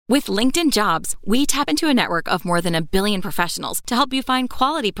With LinkedIn Jobs, we tap into a network of more than 1 billion professionals to help you find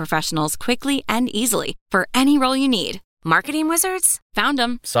quality professionals quickly and easily for any role you need. Marketing wizards? Found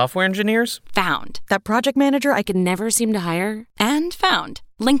them. Software engineers? Found. That project manager I could never seem to hire? And found.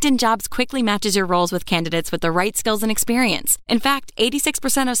 LinkedIn Jobs quickly matches your roles with candidates with the right skills and experience. In fact,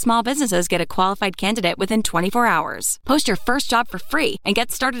 86% of small businesses get a qualified candidate within 24 hours. Post your first job for free and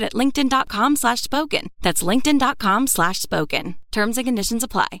get started at linkedin.com/spoken. That's linkedin.com/spoken. Terms and conditions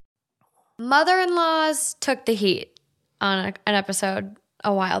apply. Mother-in-laws took the heat on an episode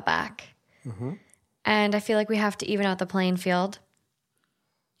a while back. Mm-hmm. And I feel like we have to even out the playing field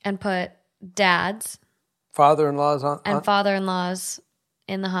and put dads Father-in-laws on and father-in-laws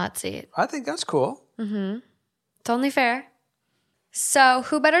in the hot seat. I think that's cool. Mm-hmm. It's only fair. So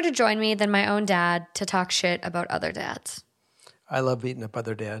who better to join me than my own dad to talk shit about other dads? I love beating up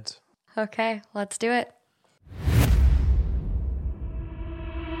other dads. Okay, let's do it.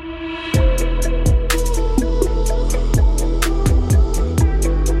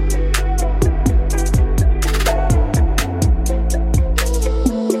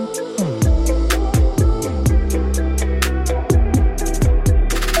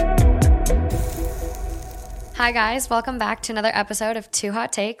 Hi guys, welcome back to another episode of Two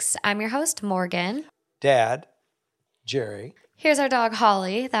Hot Takes. I'm your host, Morgan. Dad, Jerry. Here's our dog,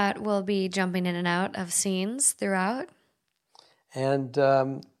 Holly, that will be jumping in and out of scenes throughout. And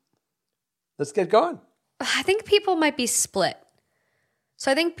let's get going. I think people might be split.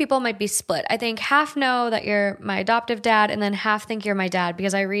 I think half know that you're my adoptive dad and then half think you're my dad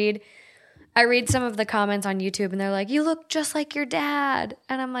because I read some of the comments on YouTube and they're like, you look just like your dad.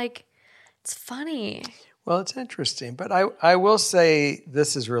 And I'm like, it's funny. Well, it's interesting, but I will say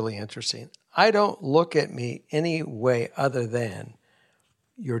this is really interesting. I don't look at me any way other than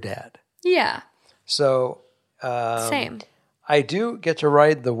your dad. Yeah. So same. I do get to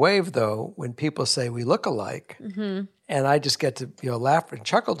ride the wave, though, when people say we look alike, Mm-hmm. and I just get to laugh and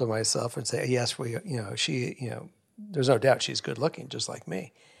chuckle to myself and say, yes, she, there's no doubt she's good looking, just like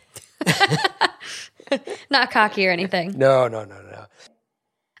me. Not cocky or anything. No.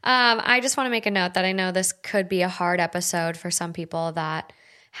 I just want to make a note that I know this could be a hard episode for some people that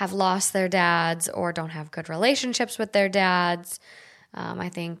have lost their dads or don't have good relationships with their dads. I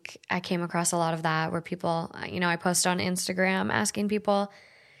think I came across a lot of that where people, I post on Instagram asking people,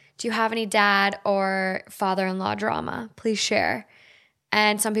 do you have any dad or father-in-law drama? Please share.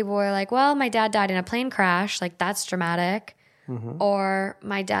 And some people were like, well, my dad died in a plane crash. Like, that's dramatic. Mm-hmm. Or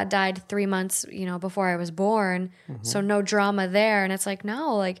my dad died 3 months, before I was born. Mm-hmm. So no drama there. And it's like,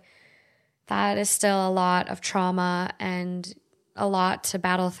 no, like that is still a lot of trauma and a lot to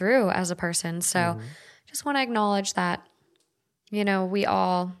battle through as a person. So just want to acknowledge that, we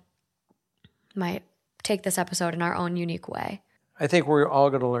all might take this episode in our own unique way. I think we're all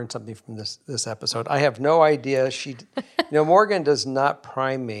going to learn something from this episode. I have no idea. Morgan does not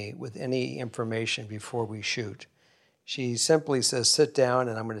prime me with any information before we shoot. She simply says, sit down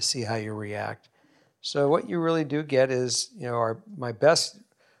and I'm going to see how you react. So what you really do get is, my best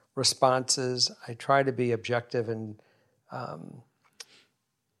responses. I try to be objective and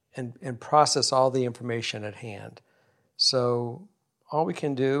process all the information at hand. So all we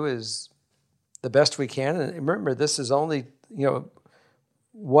can do is the best we can. And remember, this is only,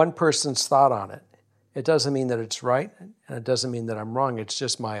 one person's thought on it. It doesn't mean that it's right, and it doesn't mean that I'm wrong. It's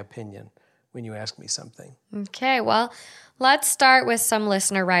just my opinion when you ask me something. Okay, well, let's start with some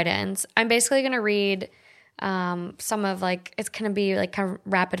listener write-ins. I'm basically going to read some of it's going to be kind of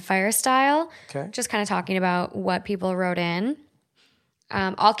rapid fire style. Okay. Just kind of talking about what people wrote in.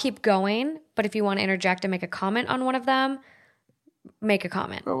 I'll keep going, but if you want to interject and make a comment on one of them, make a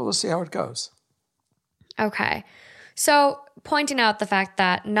comment. Well, let's see how it goes. Okay. So pointing out the fact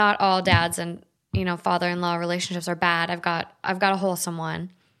that not all dads and, father-in-law relationships are bad. I've got a wholesome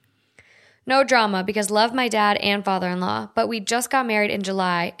one. No drama because love my dad and father-in-law, but we just got married in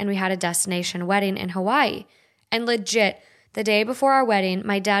July and we had a destination wedding in Hawaii. And legit, the day before our wedding,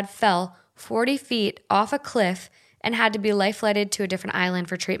 my dad fell 40 feet off a cliff and had to be life-flighted to a different island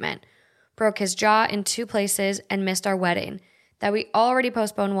for treatment. Broke his jaw in 2 places and missed our wedding that we already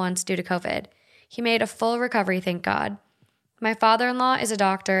postponed once due to COVID. He made a full recovery, thank God. My father-in-law is a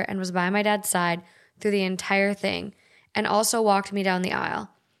doctor and was by my dad's side through the entire thing and also walked me down the aisle.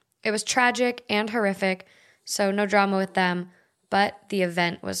 It was tragic and horrific, so no drama with them, but the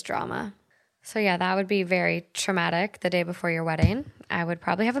event was drama. So yeah, that would be very traumatic the day before your wedding. I would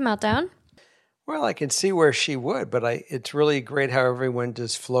probably have a meltdown. Well, I can see where she would, but it's really great how everyone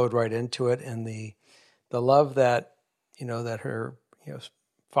just flowed right into it, and the love that that her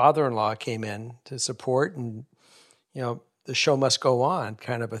father-in-law came in to support, and the show must go on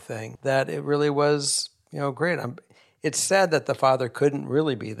kind of a thing, that it really was, great. It's sad that the father couldn't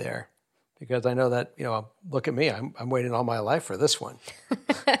really be there, because I know that, look at me, I'm waiting all my life for this one.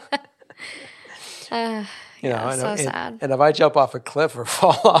 Sad. And if I jump off a cliff or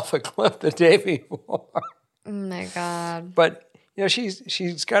fall off a cliff the day before. Oh my God. But,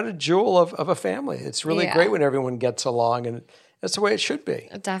 she's got a jewel of a family. It's really great when everyone gets along, and that's the way it should be.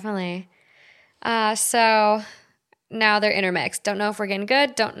 Definitely. So now they're intermixed. Don't know if we're getting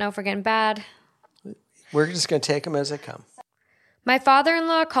good. Don't know if we're getting bad. We're just going to take them as they come. My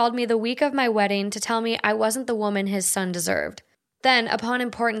father-in-law called me the week of my wedding to tell me I wasn't the woman his son deserved. Then, upon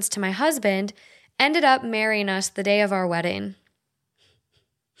importance to my husband, ended up marrying us the day of our wedding.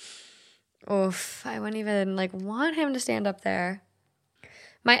 Oof, I wouldn't even want him to stand up there.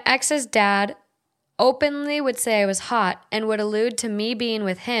 My ex's dad openly would say I was hot and would allude to me being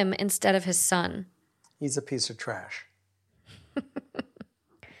with him instead of his son. He's a piece of trash.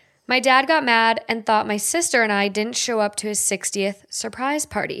 My dad got mad and thought my sister and I didn't show up to his 60th surprise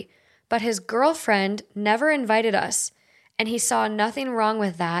party, but his girlfriend never invited us, and he saw nothing wrong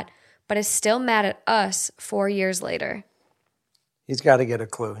with that, but is still mad at us 4 years later. He's got to get a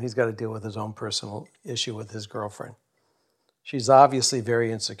clue. He's got to deal with his own personal issue with his girlfriend. She's obviously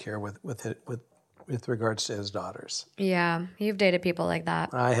very insecure with regards to his daughters. Yeah, you've dated people like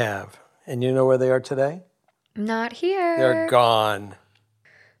that. I have. And you know where they are today? Not here. They're gone.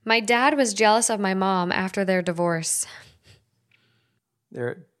 My dad was jealous of my mom after their divorce.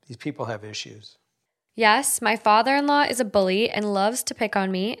 These people have issues. Yes, my father-in-law is a bully and loves to pick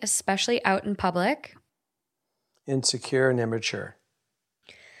on me, especially out in public. Insecure and immature.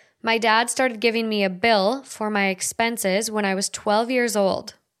 My dad started giving me a bill for my expenses when I was 12 years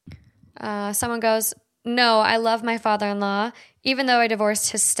old. Someone goes, "No, I love my father-in-law. Even though I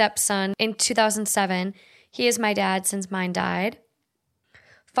divorced his stepson in 2007, he is my dad since mine died.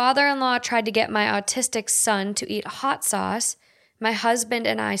 Father-in-law tried to get my autistic son to eat hot sauce. My husband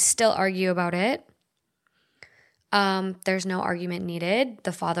and I still argue about it. There's no argument needed.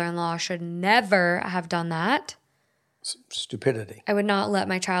 The father-in-law should never have done that. Stupidity. I would not let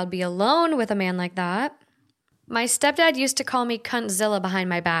my child be alone with a man like that. My stepdad used to call me Cuntzilla behind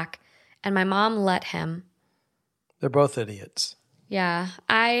my back, and my mom let him." They're both idiots. Yeah.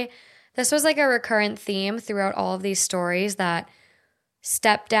 This was a recurrent theme throughout all of these stories, that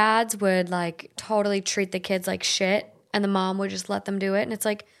stepdads would totally treat the kids like shit, and the mom would just let them do it. And it's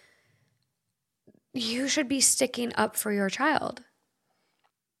you should be sticking up for your child.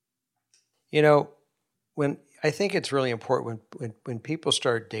 When I think it's really important when people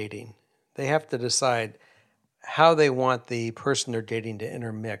start dating, they have to decide how they want the person they're dating to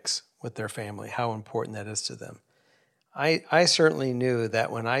intermix with their family, how important that is to them. I certainly knew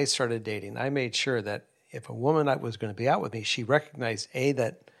that when I started dating, I made sure that if a woman was going to be out with me, she recognized A,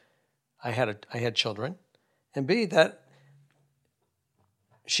 that I had children, and B, that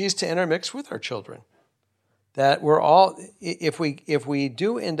she's to intermix with our children. That we're all, if we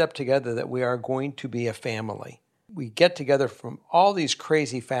do end up together, that we are going to be a family. We get together from all these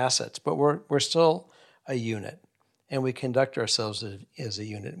crazy facets, but we're still a unit, and we conduct ourselves as a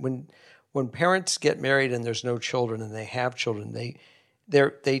unit. When parents get married and there's no children and they have children,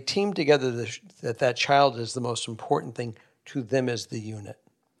 they team together that child is the most important thing to them as the unit.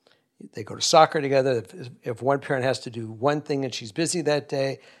 They go to soccer together. If one parent has to do one thing and she's busy that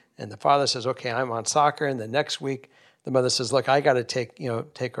day, and the father says, "Okay, I'm on soccer," and the next week the mother says, "Look, I got to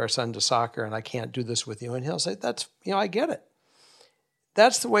take our son to soccer, and I can't do this with you," and he'll say, "That's I get it."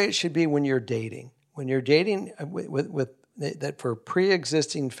 That's the way it should be when you're dating. When you're dating with that for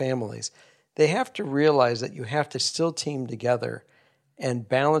pre-existing families, they have to realize that you have to still team together and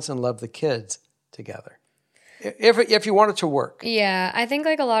balance and love the kids together, if you want it to work. Yeah, I think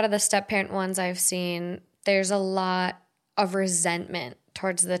a lot of the step-parent ones I've seen, there's a lot of resentment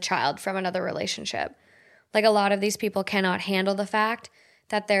towards the child from another relationship. A lot of these people cannot handle the fact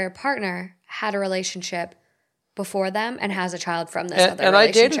that their partner had a relationship before them and has a child from this other relationship. And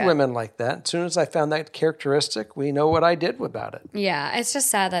I dated women like that. As soon as I found that characteristic, we know what I did about it. Yeah, it's just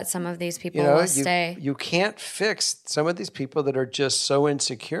sad that some of these people will stay. You can't fix some of these people that are just so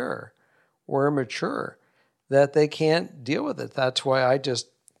insecure or immature that they can't deal with it. That's why I just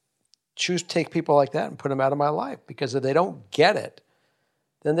choose to take people like that and put them out of my life, because if they don't get it,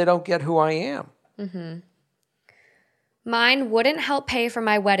 then they don't get who I am. Mm-hmm. Mine wouldn't help pay for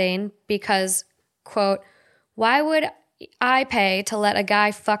my wedding because, quote, "Why would I pay to let a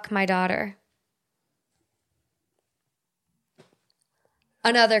guy fuck my daughter?"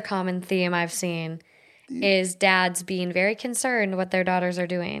 Another common theme I've seen is dads being very concerned what their daughters are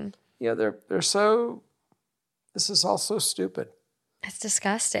doing. They're so This is all so stupid. It's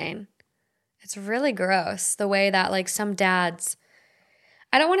disgusting. It's really gross the way that like some dads,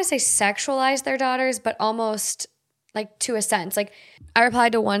 I don't want to say sexualize their daughters, but almost like to a sense. Like I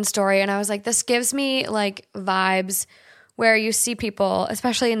replied to one story and I was like, this gives me like vibes where you see people,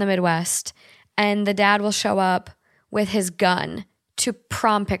 especially in the Midwest, and the dad will show up with his gun to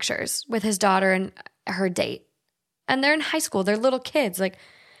prom pictures with his daughter and her date. And they're in high school, they're little kids, like,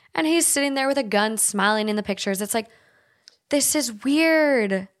 and he's sitting there with a gun smiling in the pictures. It's like, this is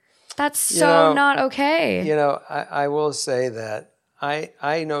weird. That's so not okay. You know, I will say that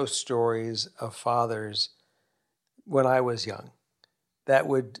I know stories of fathers when I was young that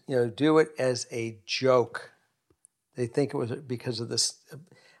would, do it as a joke. They think it was because of this,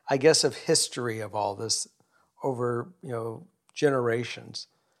 I guess, of history of all this over, generations,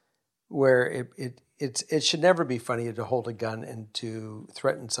 where it should never be funny to hold a gun and to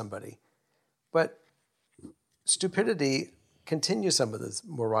threaten somebody. But stupidity continues some of this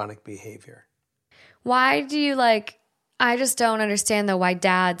moronic behavior. Why do you I just don't understand though why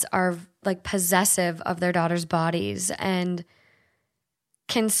dads are like possessive of their daughters' bodies and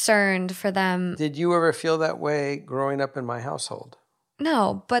concerned for them. Did you ever feel that way growing up in my household?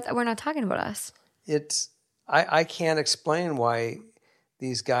 No, but we're not talking about us. I can't explain why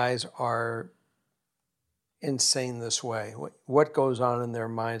these guys are insane this way. What goes on in their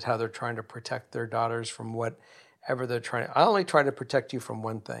minds, how they're trying to protect their daughters from whatever they're trying. I only try to protect you from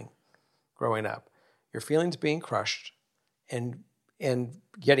one thing growing up. Your feelings being crushed and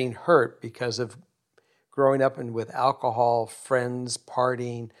getting hurt because of growing up and with alcohol, friends,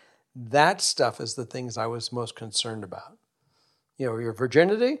 partying. That stuff is the things I was most concerned about. Your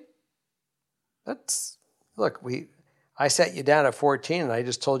virginity, I sat you down at 14 and I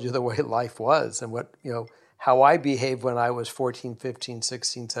just told you the way life was and how I behaved when I was 14, 15,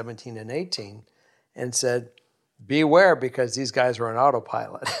 16, 17, and 18 and said, beware because these guys are on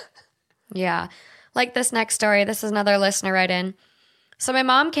autopilot. Yeah. Like this next story, this is another listener write in. So my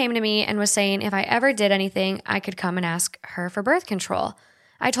mom came to me and was saying if I ever did anything, I could come and ask her for birth control.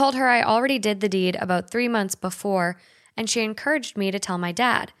 I told her I already did the deed about 3 months before, and she encouraged me to tell my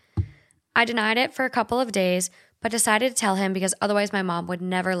dad. I denied it for a couple of days, but decided to tell him because otherwise my mom would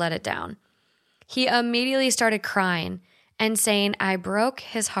never let it down. He immediately started crying and saying I broke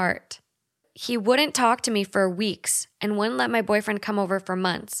his heart. He wouldn't talk to me for weeks and wouldn't let my boyfriend come over for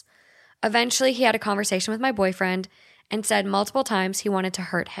months. Eventually, he had a conversation with my boyfriend and said multiple times he wanted to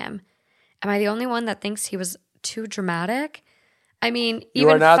hurt him. Am I the only one that thinks he was too dramatic? I mean,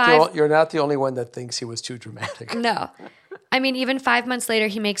 you're not the only one that thinks he was too dramatic. No. I mean, even 5 months later,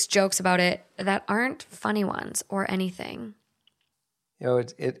 he makes jokes about it that aren't funny ones or anything.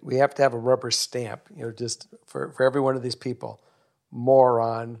 We have to have a rubber stamp, just for every one of these people.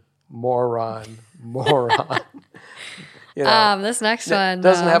 Moron, moron, moron. This next one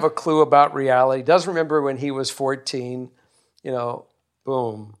doesn't have a clue about reality. Doesn't remember when he was 14.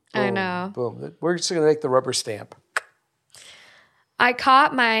 Boom. I know. Boom. We're just going to make the rubber stamp. I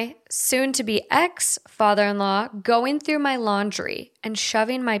caught my soon-to-be ex-father-in-law going through my laundry and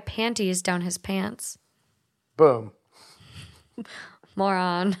shoving my panties down his pants. Boom.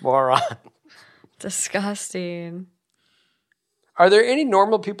 Moron. Disgusting. Are there any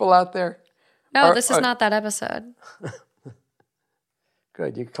normal people out there? No, this is not that episode.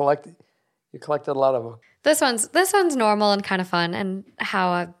 Good. You collected a lot of them. This one's normal and kind of fun, and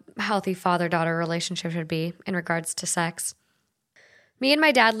how a healthy father-daughter relationship should be in regards to sex. Me and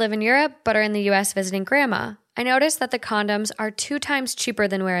my dad live in Europe, but are in the U.S. visiting grandma. I noticed that the condoms are 2 times cheaper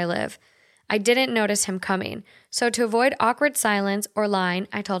than where I live. I didn't notice him coming, so to avoid awkward silence or lying,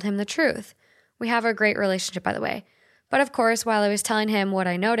 I told him the truth. We have a great relationship, by the way. But of course, while I was telling him what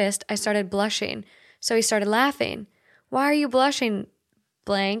I noticed, I started blushing, so he started laughing. Why are you blushing,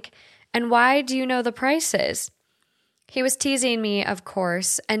 blank? And why do you know the prices? He was teasing me, of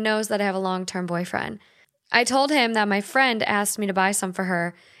course, and knows that I have a long-term boyfriend. I told him that my friend asked me to buy some for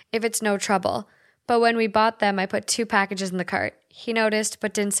her if it's no trouble. But when we bought them, I put 2 packages in the cart. He noticed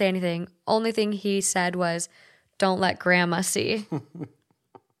but didn't say anything. Only thing he said was, "Don't let grandma see."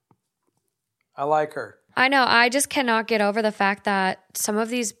 I like her. I know. I just cannot get over the fact that some of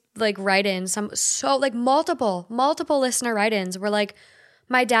these write-ins, multiple listener write-ins were like,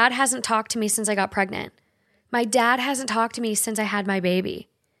 my dad hasn't talked to me since I got pregnant. My dad hasn't talked to me since I had my baby.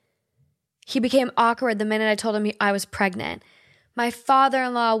 He became awkward the minute I told him I was pregnant. My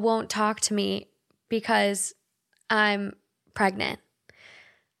father-in-law won't talk to me because I'm pregnant.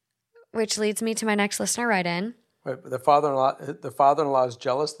 Which leads me to my next listener write-in. Wait, the father-in-law is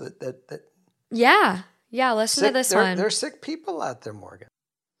jealous that Yeah, listen to this one. There's sick people out there, Morgan.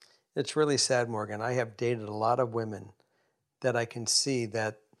 It's really sad, Morgan. I have dated a lot of women that I can see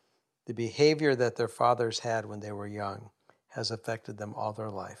that the behavior that their fathers had when they were young has affected them all their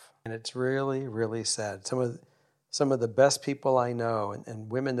life. And it's really, really sad. Some of the best people I know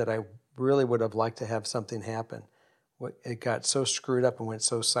and women that I really would have liked to have something happen, it got so screwed up and went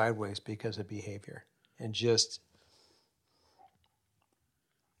so sideways because of behavior and just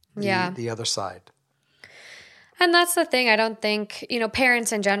the other side. And that's the thing. I don't think,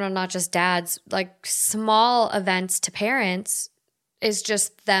 parents in general, not just dads, like small events to parents is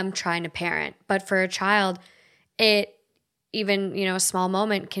just them trying to parent. But for a child, even a small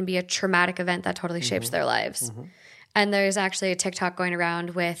moment can be a traumatic event that totally shapes their lives. Mm-hmm. And there's actually a TikTok going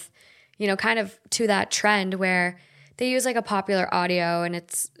around with, kind of to that trend where they use like a popular audio and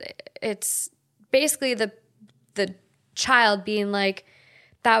it's basically the child being like,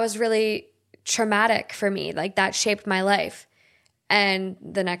 that was really traumatic for me. Like that shaped my life. And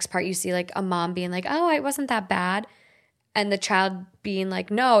the next part you see like a mom being like, oh, it wasn't that bad. And the child being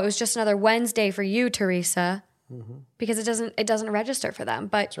like, no, it was just another Wednesday for you, Teresa. Mm-hmm. Because it doesn't register for them.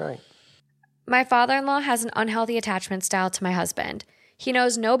 But that's right. My father-in-law has an unhealthy attachment style to my husband. He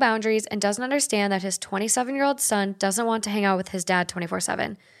knows no boundaries and doesn't understand that his 27-year-old son doesn't want to hang out with his dad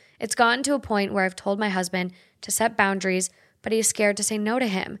 24/7. It's gotten to a point where I've told my husband to set boundaries, but he's scared to say no to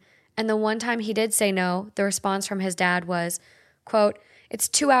him. And the one time he did say no, the response from his dad was, quote, "It's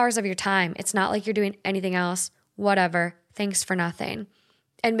 2 hours of your time. It's not like you're doing anything else. Whatever. Thanks for nothing."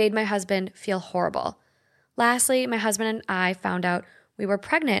 And made my husband feel horrible. Lastly, my husband and I found out we were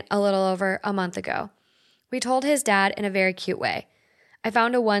pregnant a little over a month ago. We told his dad in a very cute way. I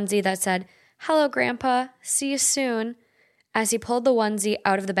found a onesie that said, "Hello, Grandpa. See you soon." As he pulled the onesie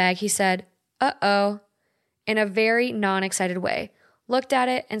out of the bag, he said, "Uh-oh," in a very non-excited way, looked at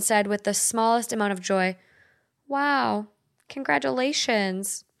it and said with the smallest amount of joy, "Wow,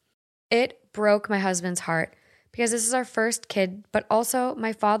 congratulations." It broke my husband's heart because this is our first kid, but also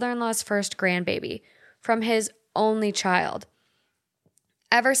my father-in-law's first grandbaby from his only child.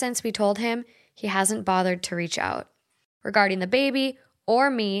 Ever since we told him, he hasn't bothered to reach out regarding the baby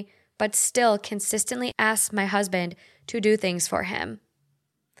or me, but still consistently asks my husband to do things for him.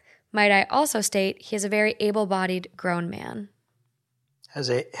 Might I also state he is a very able-bodied grown man. Has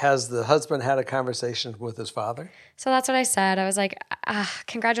the husband had a conversation with his father? So that's what I said. I was like,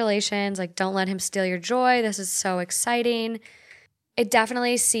 congratulations. Like, don't let him steal your joy. This is so exciting. It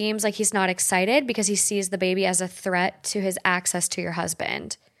definitely seems like he's not excited because he sees the baby as a threat to his access to your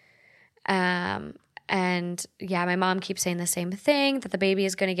husband. And yeah, my mom keeps saying the same thing, that the baby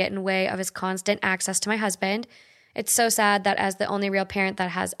is going to get in the way of his constant access to my husband. It's so sad that as the only real parent that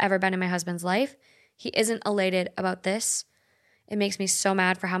has ever been in my husband's life, he isn't elated about this. It makes me so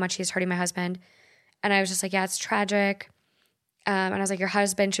mad for how much he's hurting my husband. And I was just like, yeah, it's tragic. And I was like, your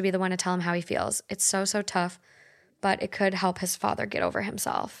husband should be the one to tell him how he feels. It's so, so tough, but it could help his father get over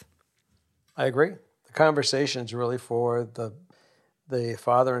himself. I agree. The conversation is really for the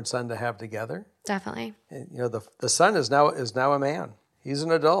father and son to have together. Definitely. And, the son is now a man. He's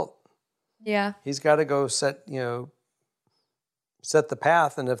an adult. Yeah. He's got to go set the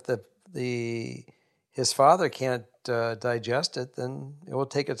path, and if his father can't digest it, then it will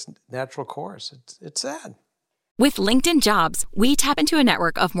take its natural course. It's sad. With LinkedIn Jobs, we tap into a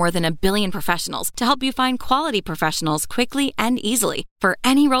network of more than 1 billion professionals to help you find quality professionals quickly and easily for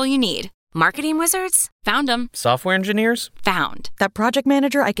any role you need. Marketing wizards? Found them. Software engineers? Found. That project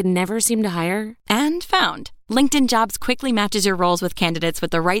manager I could never seem to hire? And found. LinkedIn Jobs quickly matches your roles with candidates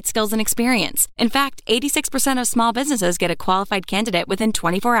with the right skills and experience. In fact, 86% of small businesses get a qualified candidate within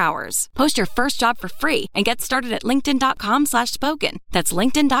 24 hours. Post your first job for free and get started at linkedin.com/spoken. That's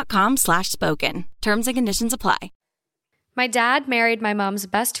linkedin.com/spoken. Terms and conditions apply. My dad married my mom's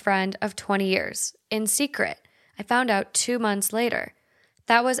best friend of 20 years in secret. I found out 2 months later.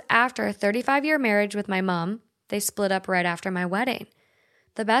 That was after a 35-year marriage with my mom. They split up right after my wedding.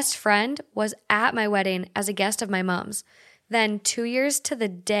 The best friend was at my wedding as a guest of my mom's. Then 2 years to the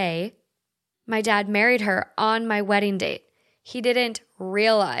day, my dad married her on my wedding date. He didn't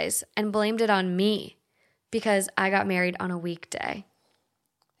realize and blamed it on me because I got married on a weekday.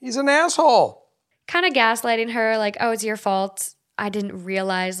 He's an asshole. Kind of gaslighting her like, oh, it's your fault. I didn't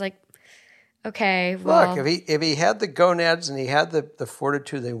realize, like, okay, well. Look, if he had the gonads and he had the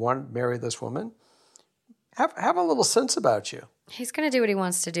fortitude they wanted to marry this woman, have a little sense about you. He's going to do what he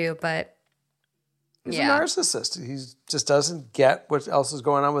wants to do, but he's a narcissist. He just doesn't get what else is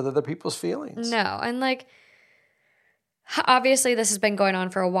going on with other people's feelings. No, and like, obviously this has been going on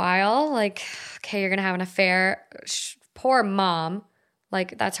for a while. Like, okay, you're going to have an affair. Poor mom.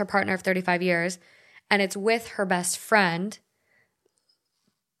 Like, that's her partner of 35 years. And it's with her best friend.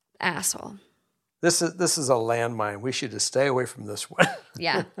 asshole. This is a landmine. We should just stay away from this one.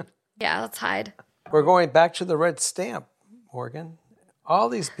 Yeah. Yeah, let's hide. We're going back to the red stamp, Morgan. All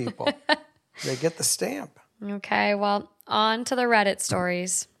these people, they get the stamp. Okay, well, on to the Reddit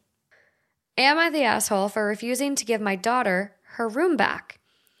stories. Am I the asshole for refusing to give my daughter her room back?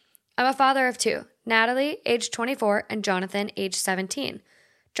 I'm a father of two, Natalie, age 24, and Jonathan, age 17.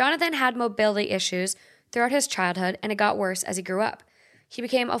 Jonathan had mobility issues throughout his childhood, and it got worse as he grew up. He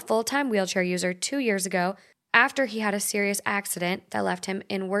became a full-time wheelchair user 2 years ago after he had a serious accident that left him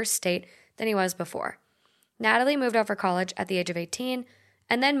in worse state than he was before. Natalie moved out for college at the age of 18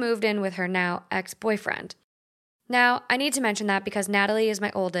 and then moved in with her now ex-boyfriend. Now, I need to mention that because Natalie is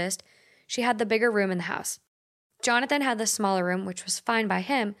my oldest, she had the bigger room in the house. Jonathan had the smaller room, which was fine by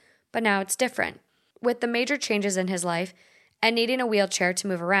him, but now it's different. With the major changes in his life and needing a wheelchair to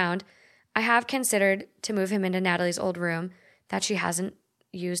move around, I have considered to move him into Natalie's old room that she hasn't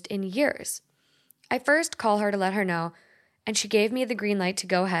used in years. I first called her to let her know, and she gave me the green light to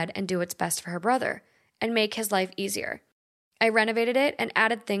go ahead and do what's best for her brother and make his life easier. I renovated it and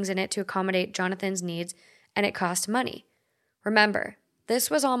added things in it to accommodate Jonathan's needs, and it cost money. Remember, this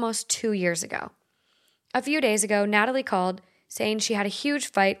was almost 2 years ago. A few days ago, Natalie called saying she had a huge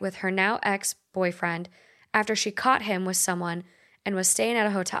fight with her now ex-boyfriend after she caught him with someone and was staying at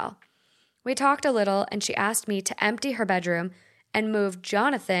a hotel. We talked a little, and she asked me to empty her bedroom and move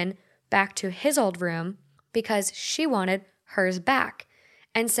Jonathan back to his old room because she wanted hers back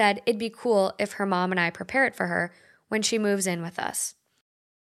and said it'd be cool if her mom and I prepare it for her when she moves in with us.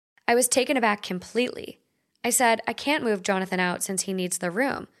 I was taken aback completely. I said I can't move Jonathan out since he needs the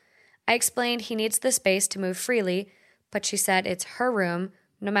room. I explained he needs the space to move freely, but she said it's her room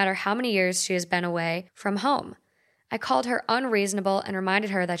no matter how many years she has been away from home. I called her unreasonable and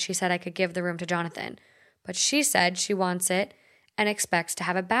reminded her that she said I could give the room to Jonathan, but she said she wants it and expects to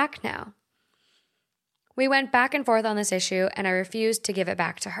have it back now. We went back and forth on this issue, and I refused to give it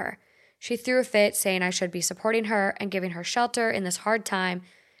back to her. She threw a fit, saying I should be supporting her and giving her shelter in this hard time,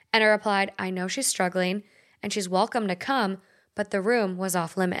 and I replied, I know she's struggling, and she's welcome to come, but the room was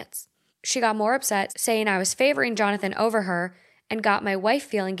off limits. She got more upset, saying I was favoring Jonathan over her, and got my wife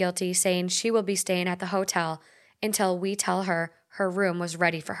feeling guilty, saying she will be staying at the hotel until we tell her her room was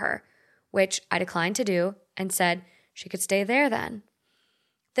ready for her, which I declined to do and said she could stay there then.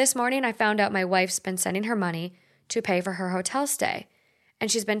 This morning, I found out my wife's been sending her money to pay for her hotel stay,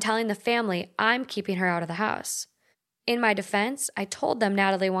 and she's been telling the family I'm keeping her out of the house. In my defense, I told them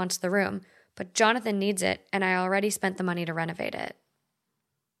Natalie wants the room, but Jonathan needs it, and I already spent the money to renovate it.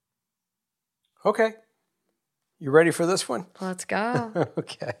 Okay. You ready for this one? Let's go.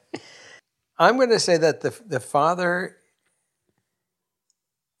 Okay. I'm going to say that the father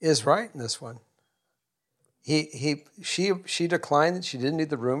is right in this one. She declined that she didn't need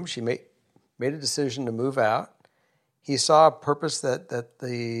the room. She made a decision to move out. He saw a purpose that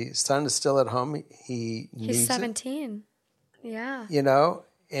the son is still at home. He's 17. It. Yeah. You know,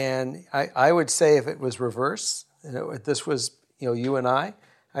 and I would say if it was reverse, if this was you and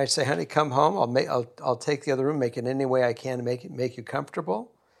I'd say, honey, come home. I'll take the other room, make it any way I can to make you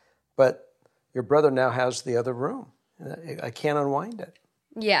comfortable. But your brother now has the other room. I can't unwind it.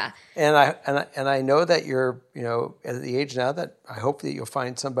 Yeah. And I know that you're at the age now that I hope that you'll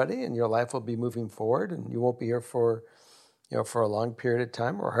find somebody and your life will be moving forward and you won't be here for a long period of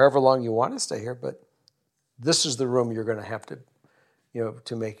time or however long you want to stay here. But this is the room you're going to have to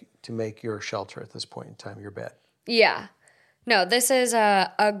to make your shelter at this point in time, your bed. Yeah. No, this is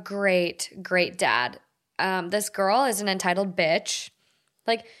a great, great dad. This girl is an entitled bitch.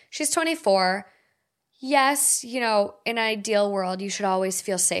 Like, she's 24. Yes, in an ideal world, you should always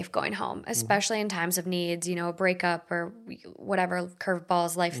feel safe going home, especially in times of needs, a breakup or whatever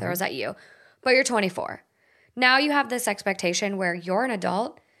curveballs life throws at you. But you're 24. Now you have this expectation where you're an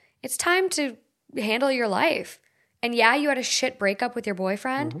adult. It's time to handle your life. And yeah, you had a shit breakup with your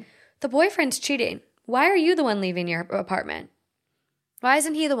boyfriend. The boyfriend's cheating. Why are you the one leaving your apartment? Why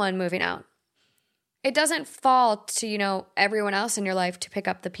isn't he the one moving out? It doesn't fall to, everyone else in your life to pick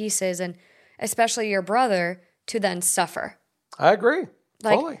up the pieces and especially your brother to then suffer. I agree.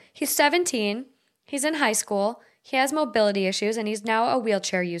 Fully. He's 17. He's in high school. He has mobility issues and he's now a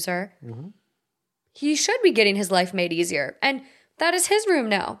wheelchair user. He should be getting his life made easier. And that is his room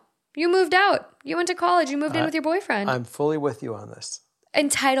now. You moved out. You went to college. You moved in with your boyfriend. I'm fully with you on this.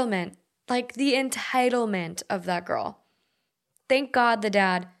 Entitlement. Like the entitlement of that girl. Thank God the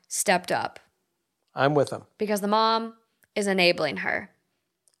dad stepped up. I'm with him. Because the mom is enabling her.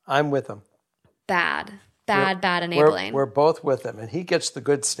 I'm with him. Bad enabling. We're both with him. And he gets the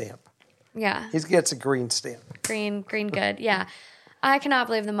good stamp. Yeah. He gets a green stamp. Green good. Yeah. I cannot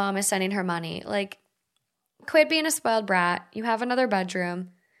believe the mom is sending her money. Like, quit being a spoiled brat. You have another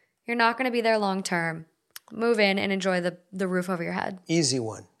bedroom. You're not going to be there long term. Move in and enjoy the roof over your head. Easy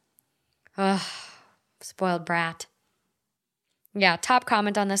one. Ugh, spoiled brat. Yeah, top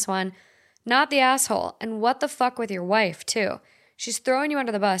comment on this one. Not the asshole. And what the fuck with your wife, too? She's throwing you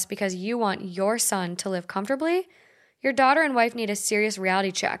under the bus because you want your son to live comfortably? Your daughter and wife need a serious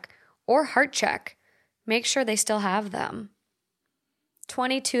reality check or heart check. Make sure they still have them.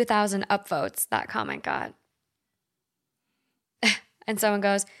 22,000 upvotes that comment got. And someone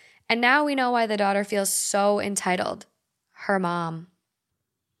goes, and now we know why the daughter feels so entitled. Her mom.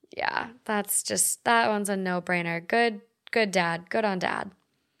 Yeah, that one's a no-brainer. Good dad. Good on dad.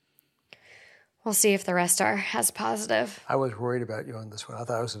 We'll see if the rest are as positive. I was worried about you on this one. I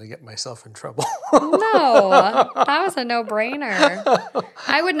thought I was going to get myself in trouble. No, that was a no-brainer.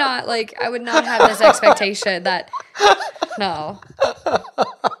 I would not have this expectation that, no.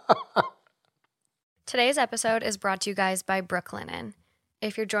 Today's episode is brought to you guys by Brooklinen.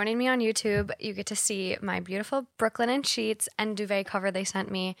 If you're joining me on YouTube, you get to see my beautiful Brooklinen sheets and duvet cover they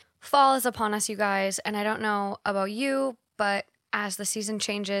sent me. Fall is upon us, you guys, and I don't know about you, but as the season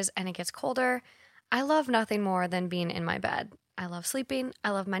changes and it gets colder, I love nothing more than being in my bed. I love sleeping.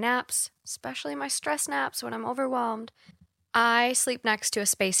 I love my naps, especially my stress naps when I'm overwhelmed. I sleep next to a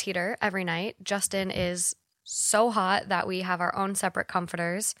space heater every night. Justin is so hot that we have our own separate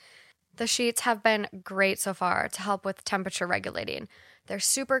comforters. The sheets have been great so far to help with temperature regulating. They're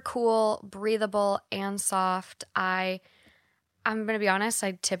super cool, breathable, and soft. I'm going to be honest,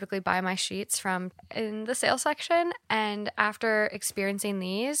 I typically buy my sheets from in the sale section, and after experiencing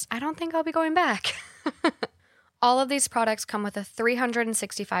these, I don't think I'll be going back. All of these products come with a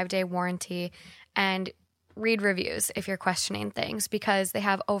 365-day warranty, and read reviews if you're questioning things because they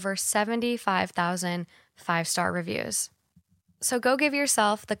have over 75,000 5-star reviews. So go give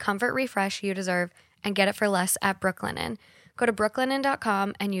yourself the comfort refresh you deserve and get it for less at Brooklinen. Go to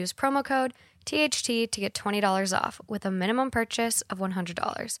brooklinen.com and use promo code THT to get $20 off with a minimum purchase of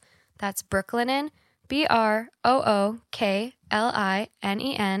 $100. That's Brooklinen,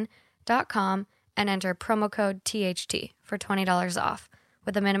 BROOKLINEN.com, and enter promo code THT for $20 off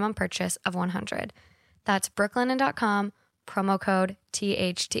with a minimum purchase of $100. That's brooklinen.com, promo code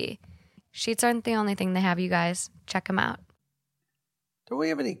THT. Sheets aren't the only thing they have, you guys. Check them out. Do we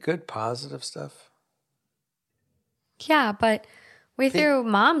have any good positive stuff? Yeah, but we threw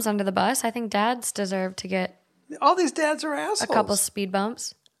moms under the bus. I think dads deserve to get all these dads are assholes. A couple speed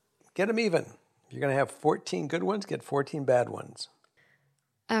bumps. Get them even. If you're going to have 14 good ones, get 14 bad ones.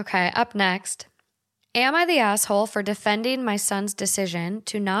 Okay, up next. Am I the asshole for defending my son's decision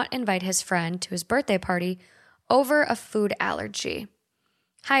to not invite his friend to his birthday party over a food allergy?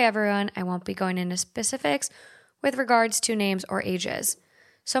 Hi, everyone. I won't be going into specifics with regards to names or ages.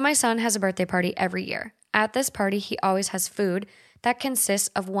 So my son has a birthday party every year. At this party, he always has food that consists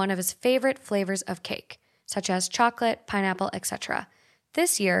of one of his favorite flavors of cake, such as chocolate, pineapple, etc.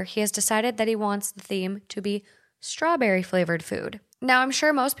 This year, he has decided that he wants the theme to be strawberry-flavored food. Now, I'm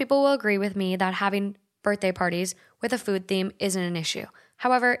sure most people will agree with me that having birthday parties with a food theme isn't an issue.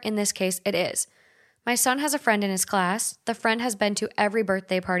 However, in this case, it is. My son has a friend in his class. The friend has been to every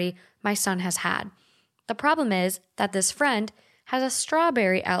birthday party my son has had. The problem is that this friend has a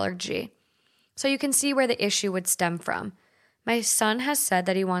strawberry allergy. So you can see where the issue would stem from. My son has said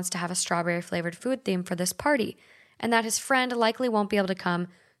that he wants to have a strawberry-flavored food theme for this party, and that his friend likely won't be able to come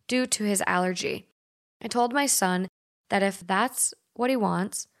due to his allergy. I told my son that if that's what he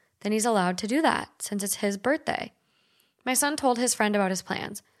wants, then he's allowed to do that, since it's his birthday. My son told his friend about his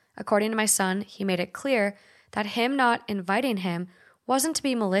plans. According to my son, he made it clear that him not inviting him wasn't to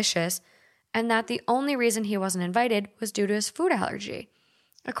be malicious, and that the only reason he wasn't invited was due to his food allergy.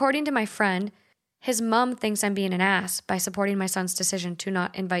 According to my friend, his mom thinks I'm being an ass by supporting my son's decision to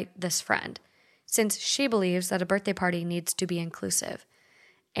not invite this friend, since she believes that a birthday party needs to be inclusive.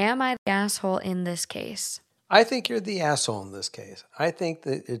 Am I the asshole in this case? I think you're the asshole in this case. I think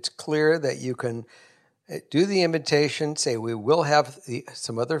that it's clear that you can do the invitation, say we will have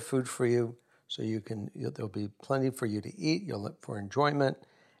some other food for you, so there'll be plenty for you to eat, you'll look for enjoyment,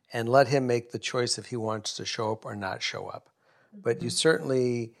 and let him make the choice if he wants to show up or not show up. But you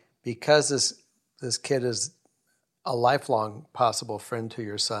certainly, because this kid is a lifelong possible friend to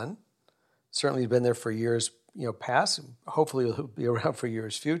your son, certainly been there for years, past. Hopefully he'll be around for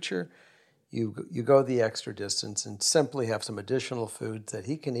years future. You go the extra distance and simply have some additional food that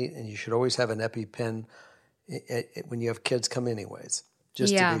he can eat, and you should always have an EpiPen when you have kids come anyways,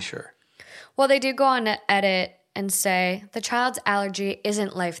 just to be sure. Well, they do go on to edit and say the child's allergy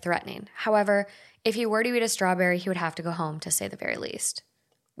isn't life-threatening. However, If he were to eat a strawberry, he would have to go home, to say the very least,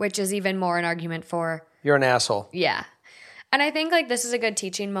 which is even more an argument for, You're an asshole. yeah. And I think like this is a good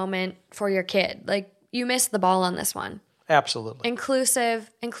teaching moment for your kid. Like you missed the ball on this one. Absolutely. Inclusive,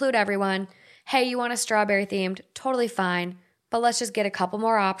 include everyone. Hey, you want a strawberry themed? Totally fine. But let's just get a couple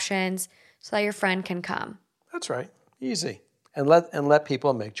more options so that your friend can come. That's right. Easy. And let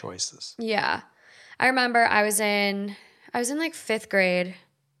people make choices. Yeah. I remember I was in like 5th grade,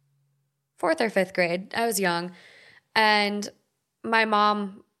 4th or 5th grade. I was young. And my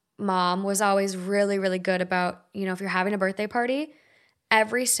mom was always really, really good about, you know, if you're having a birthday party,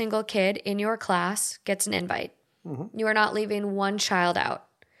 every single kid in your class gets an invite. Mm-hmm. You are not leaving one child out.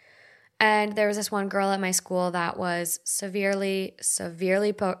 And there was this one girl at my school that was severely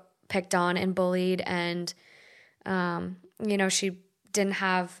picked on and bullied. And, you know, she didn't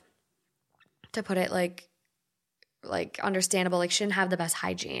have, to put it like understandable, like she didn't have the best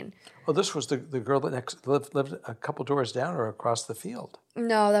hygiene. Well, this was the girl that lived a couple doors down or across the field.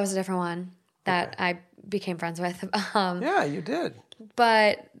 No, that was a different one that I became friends with. Yeah, you did.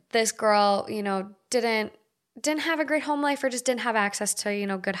 But this girl, you know, didn't have a great home life or just didn't have access to, you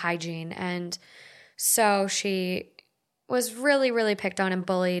know, good hygiene. And so she was really, really picked on and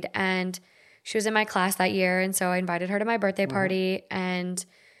bullied. And she was in my class that year. And so I invited her to my birthday party. And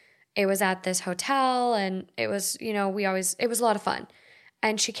it was at this hotel. And it was, you know, it was a lot of fun.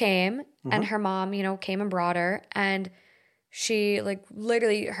 And she came and her mom, you know, came and brought her. And she like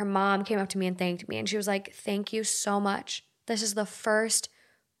literally, her mom came up to me and thanked me. And she was like, thank you so much. This is the first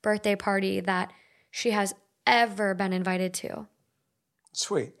birthday party that she has ever been invited to.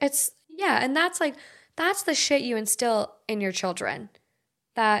 Sweet. And that's the shit you instill in your children.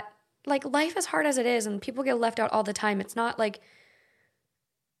 That like life is hard as it is and people get left out all the time. It's not like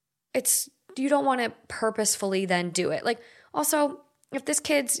you don't want to purposefully then do it. Like also, if this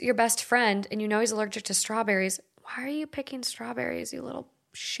kid's your best friend and you know he's allergic to strawberries, why are you picking strawberries, you little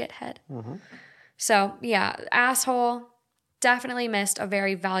shithead? Mm-hmm. So yeah, asshole, definitely missed a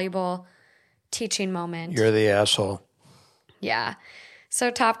very valuable teaching moment. You're the asshole. Yeah. So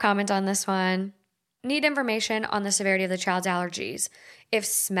top comment on this one. Need information on the severity of the child's allergies. If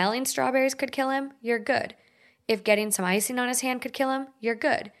smelling strawberries could kill him, you're good. If getting some icing on his hand could kill him, you're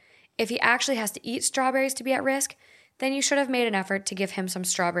good. If he actually has to eat strawberries to be at risk, then you should have made an effort to give him some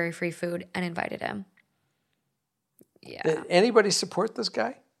strawberry-free food and invited him. Yeah. Did anybody support this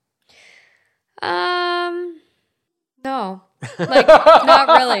guy? No. Like, not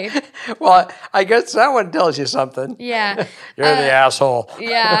really. Well, I guess that one tells you something. Yeah. You're the asshole.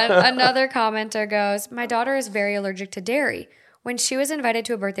 Yeah. Another commenter goes, my daughter is very allergic to dairy. When she was invited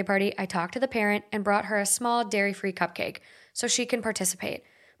to a birthday party, I talked to the parent and brought her a small dairy-free cupcake so she can participate.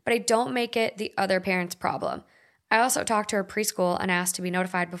 But I don't make it the other parent's problem. I also talked to her preschool and asked to be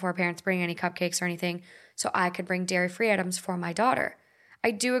notified before parents bring any cupcakes or anything so I could bring dairy-free items for my daughter.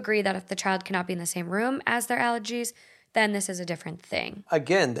 I do agree that if the child cannot be in the same room as their allergies, then this is a different thing.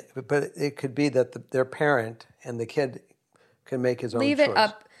 Again, but it could be that their parent and the kid can make his own choice. Leave it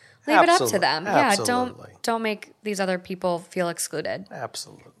up to them. Absolutely. Yeah, don't make these other people feel excluded.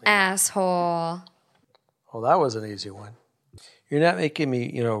 Absolutely. Asshole. Well, that was an easy one. You're not making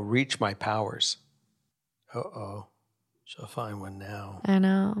me, reach my powers. Uh-oh. She'll find one now. I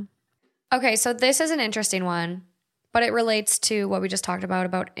know. Okay, so this is an interesting one, but it relates to what we just talked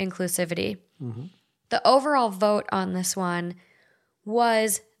about inclusivity. Mm-hmm. The overall vote on this one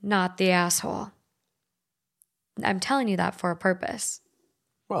was not the asshole. I'm telling you that for a purpose.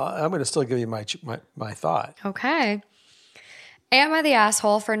 Well, I'm going to still give you my thought. Okay. Am I the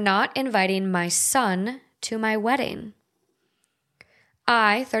asshole for not inviting my son to my wedding?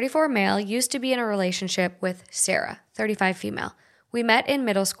 I, 34 male, used to be in a relationship with Sarah, 35 female. We met in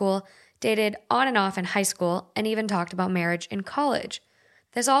middle school, dated on and off in high school, and even talked about marriage in college.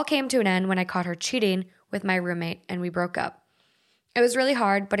 This all came to an end when I caught her cheating with my roommate and we broke up. It was really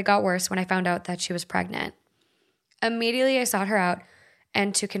hard, but it got worse when I found out that she was pregnant. Immediately, I sought her out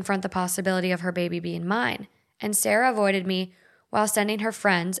and to confront the possibility of her baby being mine, and Sarah avoided me while sending her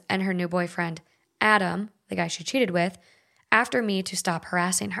friends and her new boyfriend, Adam, the guy she cheated with, after me to stop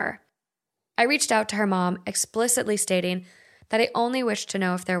harassing her. I reached out to her mom, explicitly stating that I only wished to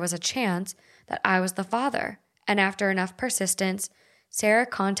know if there was a chance that I was the father, and after enough persistence, Sarah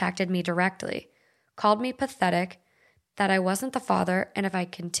contacted me directly, called me pathetic, that I wasn't the father, and if I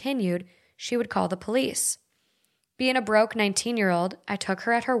continued, she would call the police. Being a broke 19-year-old, I took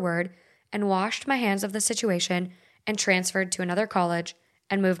her at her word and washed my hands of the situation and transferred to another college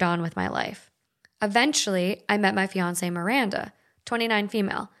and moved on with my life. Eventually, I met my fiance Miranda, 29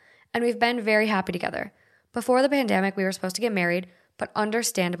 female, and we've been very happy together. Before the pandemic, we were supposed to get married, but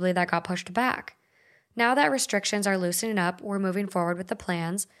understandably that got pushed back. Now that restrictions are loosening up, we're moving forward with the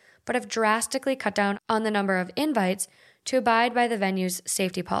plans, but have drastically cut down on the number of invites to abide by the venue's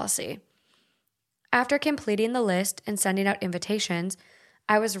safety policy. After completing the list and sending out invitations,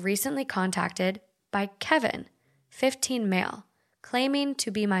 I was recently contacted by Kevin, 15 male, claiming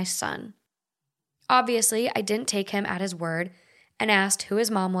to be my son. Obviously, I didn't take him at his word and asked who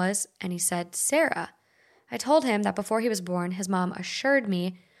his mom was, and he said Sarah. I told him that before he was born, his mom assured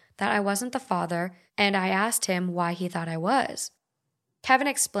me that I wasn't the father, and I asked him why he thought I was. Kevin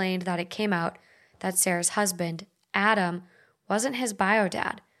explained that it came out that Sarah's husband, Adam, wasn't his bio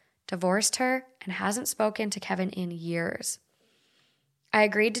dad, divorced her, and hasn't spoken to Kevin in years. I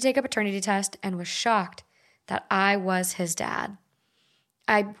agreed to take a paternity test and was shocked that I was his dad.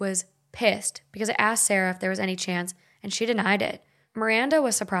 I was pissed because I asked Sarah if there was any chance, and she denied it. Miranda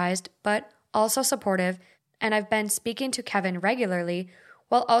was surprised, but also supportive, and I've been speaking to Kevin regularly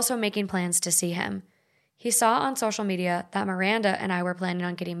while also making plans to see him. He saw on social media that Miranda and I were planning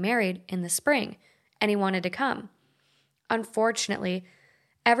on getting married in the spring, and he wanted to come. Unfortunately,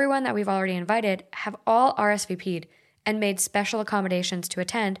 everyone that we've already invited have all RSVP'd and made special accommodations to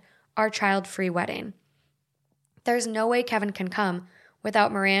attend our child-free wedding. There's no way Kevin can come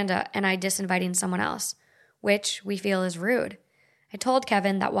without Miranda and I disinviting someone else, which we feel is rude. I told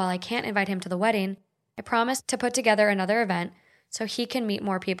Kevin that while I can't invite him to the wedding, I promised to put together another event so he can meet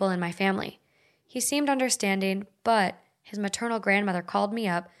more people in my family. He seemed understanding, but his maternal grandmother called me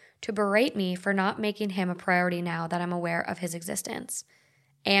up to berate me for not making him a priority now that I'm aware of his existence.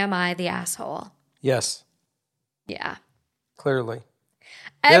 Am I the asshole? Yes. Yeah. Clearly.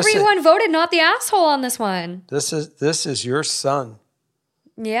 Everyone voted not the asshole on this one. This is your son.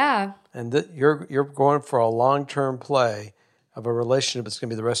 Yeah. And you're going for a long-term play of a relationship that's going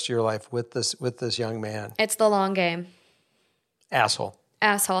to be the rest of your life with this young man. It's the long game. Asshole.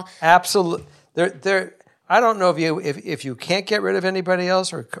 Absolutely. I don't know if you can't get rid of anybody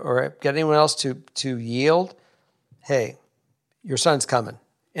else or get anyone else to yield. Hey, your son's coming.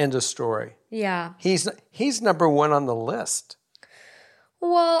 End of story. Yeah. He's number one on the list.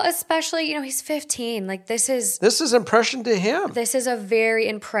 Well, especially, he's 15. Like this is impression to him. This is a very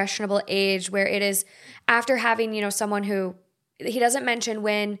impressionable age where it is after having, someone who he doesn't mention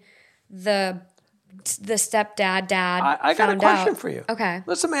when the stepdad I got a question for you. Okay.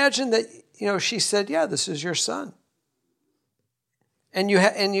 Let's imagine that she said, "Yeah, this is your son," and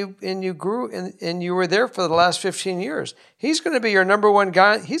you grew and you were there for the last 15 years. He's going to be your number one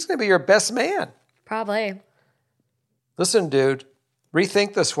guy. He's going to be your best man. Probably. Listen, dude,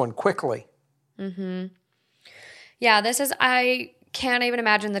 rethink this one quickly. Mm-hmm. Yeah, I can't even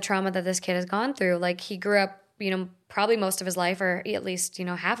imagine the trauma that this kid has gone through. Like he grew up, probably most of his life, or at least,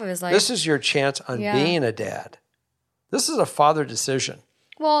 half of his life. This is your chance on being a dad. This is a father decision.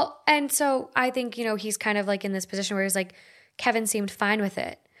 Well, and so I think, he's kind of like in this position where he's like, Kevin seemed fine with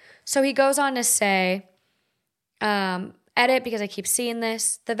it. So he goes on to say, edit because I keep seeing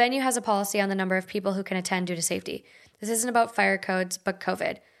this. The venue has a policy on the number of people who can attend due to safety. This isn't about fire codes, but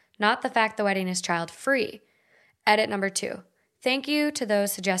COVID, not the fact the wedding is child-free. Edit number 2. Thank you to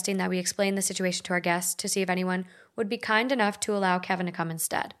those suggesting that we explain the situation to our guests to see if anyone would be kind enough to allow Kevin to come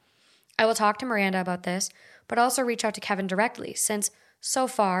instead. I will talk to Miranda about this, but also reach out to Kevin directly, since so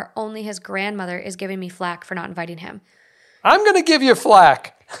far only his grandmother is giving me flack for not inviting him. I'm going to give you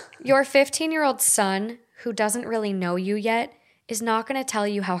flack. Your 15-year-old son, who doesn't really know you yet, is not going to tell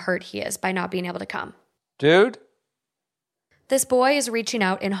you how hurt he is by not being able to come. Dude. This boy is reaching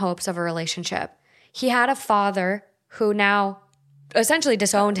out in hopes of a relationship. He had a father who now essentially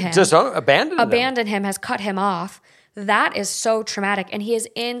disowned him. Abandoned him, has cut him off. That is so traumatic. And he is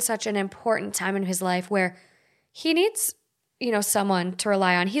in such an important time in his life where he needs, someone to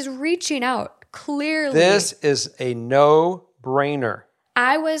rely on. He's reaching out, clearly. This is a no-brainer.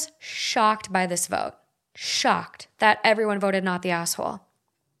 I was shocked by this vote. Shocked that everyone voted not the asshole.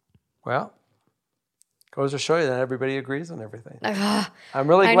 Well, goes to show you that everybody agrees on everything. I'm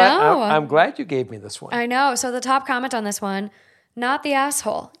really glad. I'm glad you gave me this one. I know. So the top comment on this one, not the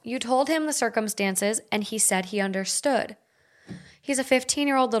asshole. You told him the circumstances and he said he understood. He's a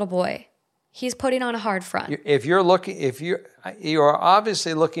 15-year-old little boy. He's putting on a hard front. You are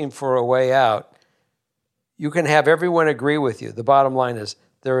obviously looking for a way out. You can have everyone agree with you. The bottom line is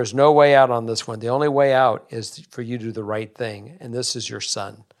there is no way out on this one. The only way out is for you to do the right thing. And this is your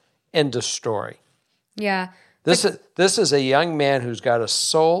son. End of story. Yeah. This is a young man who's got a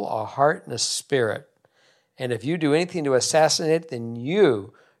soul, a heart, and a spirit. And if you do anything to assassinate, then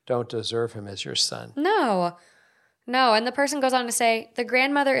you don't deserve him as your son. No. And the person goes on to say, the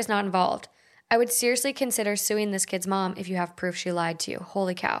grandmother is not involved. I would seriously consider suing this kid's mom if you have proof she lied to you.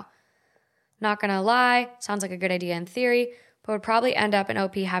 Holy cow. Not gonna lie, sounds like a good idea in theory, but would probably end up in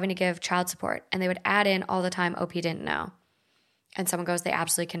OP having to give child support, and they would add in all the time OP didn't know. And someone goes, they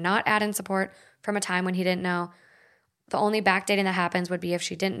absolutely cannot add in support from a time when he didn't know. The only backdating that happens would be if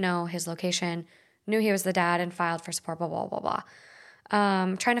she didn't know his location, knew he was the dad, and filed for support, blah, blah, blah, blah.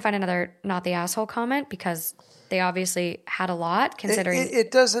 Trying to find another not the asshole comment because they obviously had a lot considering.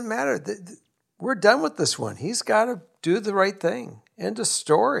 It doesn't matter. We're done with this one. He's got to do the right thing. End of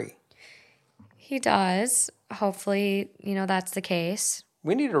story. He does. Hopefully, that's the case.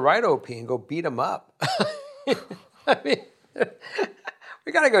 We need to write OP and go beat him up. I mean,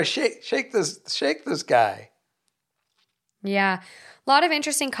 we got to go shake this guy. Yeah. A lot of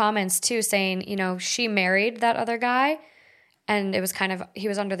interesting comments too saying, she married that other guy and it was he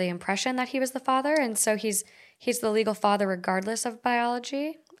was under the impression that he was the father. And so he's the legal father regardless of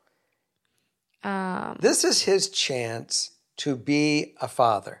biology. This is his chance to be a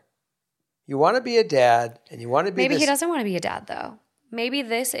father. You want to be a dad and you want to be Maybe he doesn't want to be a dad though. Maybe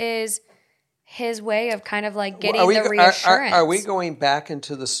this is his way of kind of like getting the reassurance. Are we going back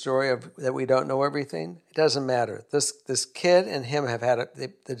into the story of that we don't know everything? It doesn't matter. This kid and him have had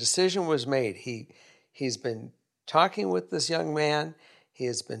the decision was made. He's been talking with this young man. He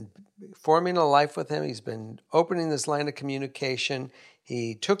has been forming a life with him. He's been opening this line of communication.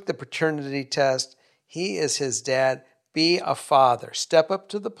 He took the paternity test. He is his dad. Be a father. Step up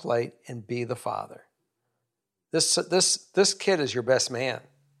to the plate and be the father. This kid is your best man.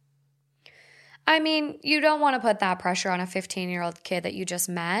 I mean, you don't want to put that pressure on a 15-year-old kid that you just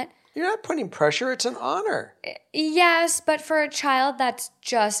met. You're not putting pressure. It's an honor. Yes, but for a child that's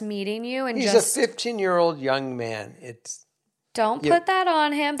just meeting you and he's a 15-year-old young man. Don't put that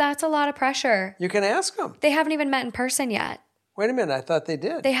on him. That's a lot of pressure. You can ask him. They haven't even met in person yet. Wait a minute. I thought they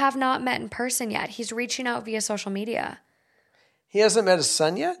did. They have not met in person yet. He's reaching out via social media. He hasn't met his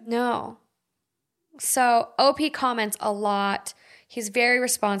son yet? No. So OP comments a lot. He's very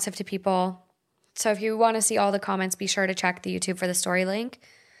responsive to people. So if you want to see all the comments, be sure to check the YouTube for the story link.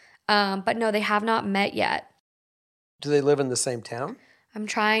 But no, they have not met yet. Do they live in the same town? I'm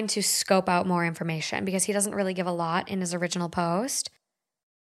trying to scope out more information because he doesn't really give a lot in his original post.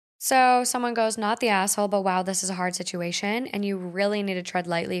 So someone goes, not the asshole, but wow, this is a hard situation. And you really need to tread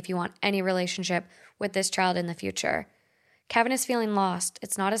lightly if you want any relationship with this child in the future. Kevin is feeling lost.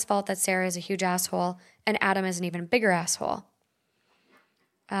 It's not his fault that Sarah is a huge asshole and Adam is an even bigger asshole.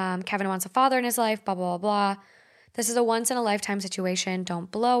 Kevin wants a father in his life, blah, blah, blah, blah. This is a once-in-a-lifetime situation.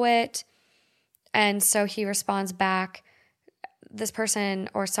 Don't blow it. And so he responds back. This person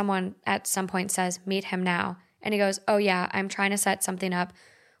or someone at some point says, meet him now. And he goes, oh, yeah, I'm trying to set something up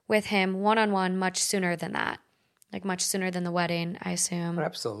with him one-on-one much sooner than that. Like much sooner than the wedding, I assume.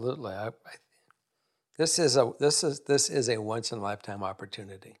 Absolutely. This is a once-in-a-lifetime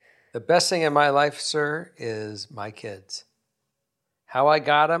opportunity. The best thing in my life, sir, is my kids. How I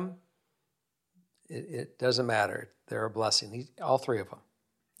got them, it doesn't matter. They're a blessing. All three of them.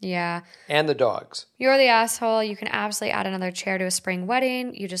 Yeah. And the dogs. You're the asshole. You can absolutely add another chair to a spring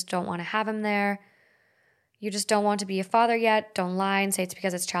wedding. You just don't want to have him there. You just don't want to be a father yet. Don't lie and say it's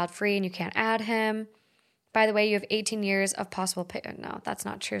because it's child-free and you can't add him. By the way, you have 18 years of possible No, that's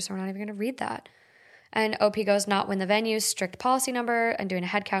not true, so we're not even going to read that. And OP goes, not win the venue's strict policy number and doing a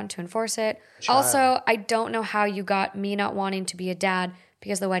head count to enforce it. Child. Also, I don't know how you got me not wanting to be a dad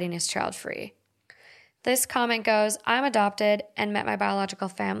because the wedding is child-free. This comment goes, I'm adopted and met my biological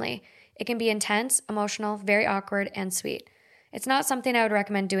family. It can be intense, emotional, very awkward, and sweet. It's not something I would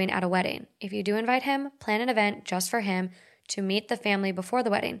recommend doing at a wedding. If you do invite him, plan an event just for him to meet the family before the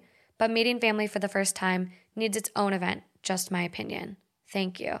wedding. But meeting family for the first time needs its own event, just my opinion.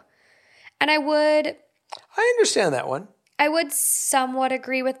 Thank you. And I understand that one. I would somewhat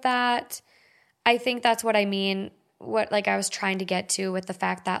agree with that. I think that's what I mean. What I was trying to get to with the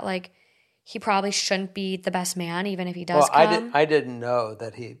fact that he probably shouldn't be the best man, even if he does come. I didn't know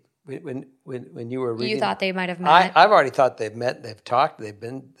that he when you were reading. You thought they might have met. I've already thought they've met. They've talked.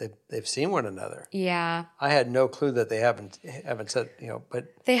 They've seen one another. Yeah. I had no clue that they haven't said but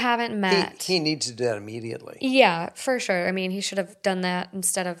they haven't met. He needs to do that immediately. Yeah, for sure. I mean, he should have done that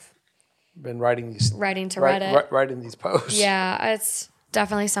instead of been writing to Reddit, writing these posts. Yeah, it's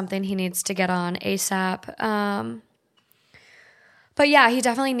definitely something he needs to get on ASAP. But yeah, he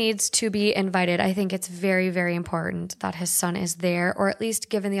definitely needs to be invited. I think it's very, very important that his son is there, or at least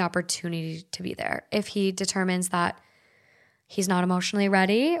given the opportunity to be there. If he determines that he's not emotionally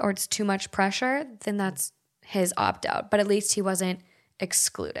ready or it's too much pressure, then that's his opt-out. But at least he wasn't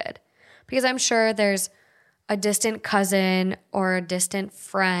excluded. Because I'm sure there's a distant cousin or a distant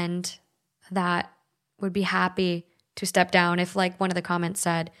friend that would be happy to step down if, one of the comments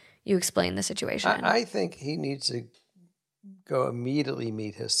said, you explain the situation. I think he needs to go immediately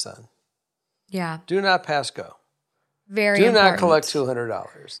meet his son. Yeah. Do not pass go. Very Do important. not collect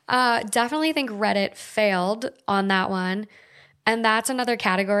 $200. Definitely think Reddit failed on that one. And that's another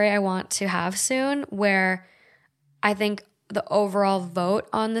category I want to have soon, where I think the overall vote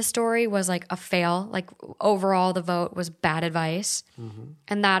on the story was like a fail. Like overall the vote was bad advice. Mm-hmm.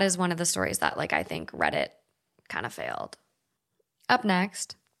 And that is one of the stories that like I think Reddit kind of failed. Up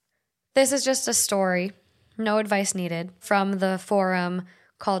next, this is just a story, no advice needed, from the forum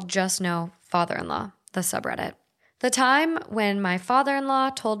called Just Know Father-in-Law, the subreddit. The time when my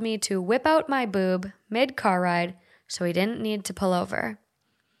father-in-law told me to whip out my boob mid-car ride so he didn't need to pull over.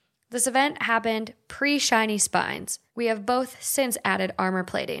 This event happened pre-shiny spines. We have both since added armor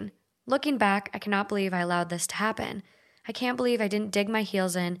plating. Looking back, I cannot believe I allowed this to happen. I can't believe I didn't dig my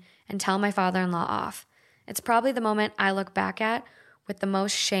heels in and tell my father-in-law off. It's probably the moment I look back at with the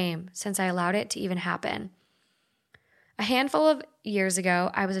most shame since I allowed it to even happen. A handful of years ago,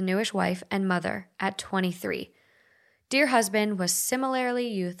 I was a newish wife and mother at 23. Dear husband was similarly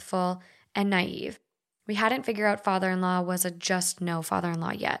youthful and naive. We hadn't figured out father-in-law was a just no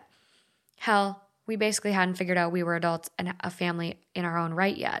father-in-law yet. Hell, we basically hadn't figured out we were adults and a family in our own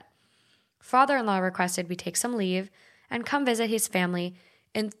right yet. Father-in-law requested we take some leave and come visit his family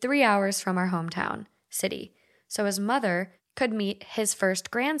in 3 hours from our hometown city, so his mother could meet his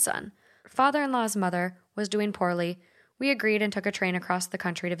first grandson. Father-in-law's mother was doing poorly. We agreed and took a train across the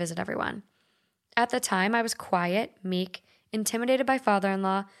country to visit everyone. At the time, I was quiet, meek, intimidated by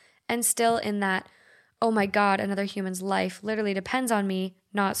father-in-law, and still in that, oh my God, another human's life literally depends on me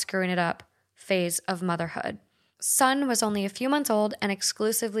not screwing it up phase of motherhood. Son was only a few months old and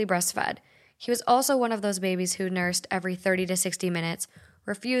exclusively breastfed. He was also one of those babies who nursed every 30 to 60 minutes,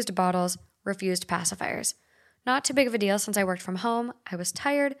 refused bottles, refused pacifiers. Not too big of a deal since I worked from home. I was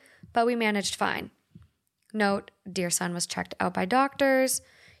tired, but we managed fine. Note, dear son was checked out by doctors.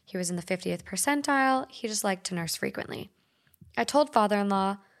 He was in the 50th percentile. He just liked to nurse frequently. I told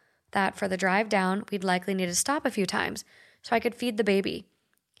father-in-law that for the drive down, we'd likely need to stop a few times so I could feed the baby.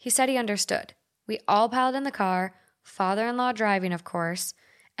 He said he understood. We all piled in the car, father-in-law driving, of course,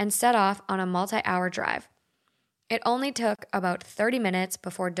 and set off on a multi-hour drive. It only took about 30 minutes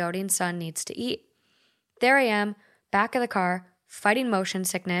before doting son needs to eat. There I am, back of the car, fighting motion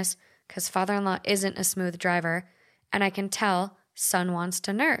sickness because father-in-law isn't a smooth driver, and I can tell son wants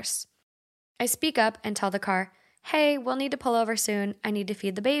to nurse. I speak up and tell the car, hey, we'll need to pull over soon. I need to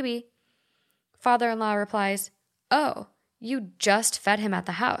feed the baby. Father-in-law replies, oh, you just fed him at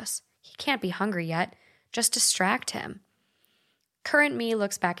the house. He can't be hungry yet. Just distract him. Current me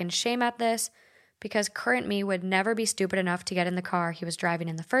looks back in shame at this because current me would never be stupid enough to get in the car he was driving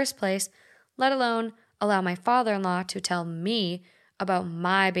in the first place, let alone allow my father-in-law to tell me about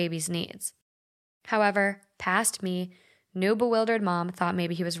my baby's needs. However, past me, new bewildered mom thought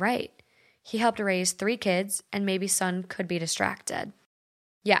maybe he was right. He helped raise 3 kids and maybe son could be distracted.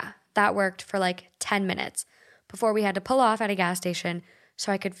 Yeah, that worked for like 10 minutes before we had to pull off at a gas station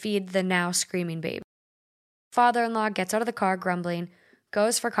so I could feed the now screaming baby. Father-in-law gets out of the car grumbling,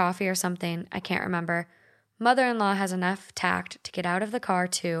 goes for coffee or something, I can't remember. Mother-in-law has enough tact to get out of the car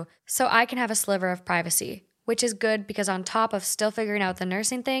too, so I can have a sliver of privacy, which is good because on top of still figuring out the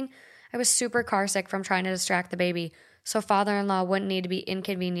nursing thing, I was super car sick from trying to distract the baby, so father-in-law wouldn't need to be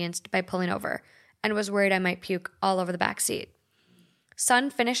inconvenienced by pulling over, and was worried I might puke all over the back seat. Son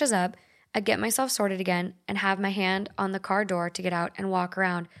finishes up, I get myself sorted again and have my hand on the car door to get out and walk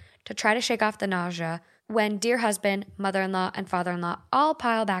around to try to shake off the nausea when dear husband, mother-in-law, and father-in-law all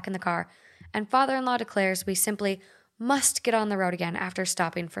pile back in the car, and father-in-law declares we simply must get on the road again after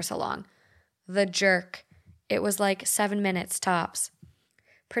stopping for so long. The jerk. It was like 7 minutes tops.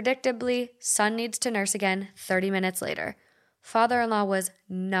 Predictably, son needs to nurse again 30 minutes later. Father-in-law was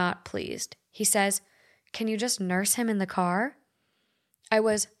not pleased. He says, can you just nurse him in the car? I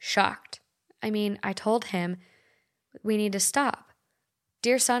was shocked. I told him we need to stop.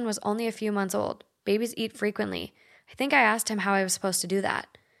 Dear son was only a few months old. Babies eat frequently. I think I asked him how I was supposed to do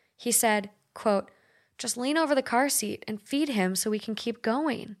that. He said, quote, just lean over the car seat and feed him so we can keep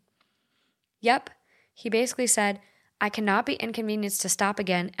going. Yep. He basically said, I cannot be inconvenienced to stop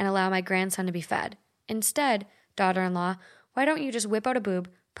again and allow my grandson to be fed. Instead, daughter-in-law, why don't you just whip out a boob,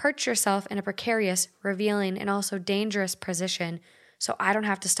 perch yourself in a precarious, revealing, and also dangerous position so I don't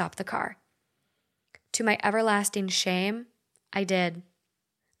have to stop the car. To my everlasting shame, I did.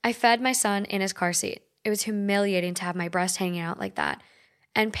 I fed my son in his car seat. It was humiliating to have my breast hanging out like that,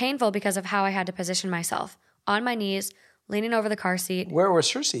 and painful because of how I had to position myself, on my knees, leaning over the car seat. Where was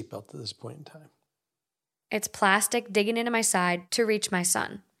her seatbelt at this point in time? It's plastic digging into my side to reach my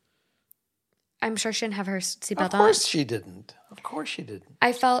son. I'm sure she didn't have her seatbelt on. Of course she didn't. Of course she didn't.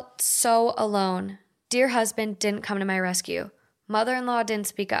 I felt so alone. Dear husband didn't come to my rescue. Mother-in-law didn't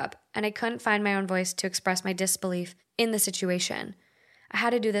speak up, and I couldn't find my own voice to express my disbelief in the situation. I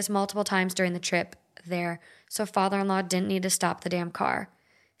had to do this multiple times during the trip there, so father-in-law didn't need to stop the damn car.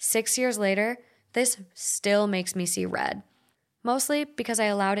 6 years later, this still makes me see red. Mostly because I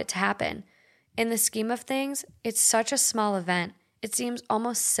allowed it to happen. In the scheme of things, it's such a small event. It seems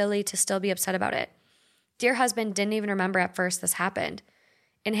almost silly to still be upset about it. Dear husband didn't even remember at first this happened.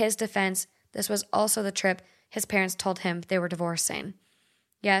 In his defense, this was also the trip his parents told him they were divorcing.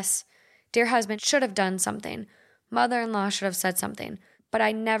 Yes, dear husband should have done something. Mother-in-law should have said something, but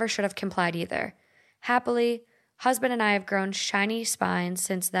I never should have complied either. Happily, husband and I have grown shiny spines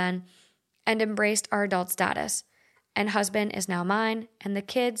since then and embraced our adult status. And husband is now mine and the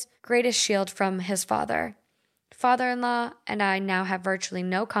kids' greatest shield from his father. Father-in-law and I now have virtually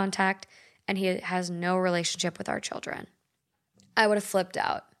no contact, and he has no relationship with our children. I would have flipped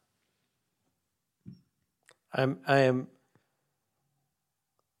out. I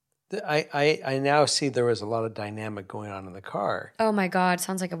now see there was a lot of dynamic going on in the car. Oh my God,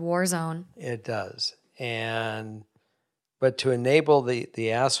 sounds like a war zone. It does. But to enable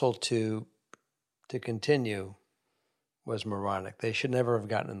the asshole to continue was moronic. They should never have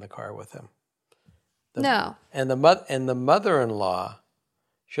gotten in the car with him. No. And the mother-in-law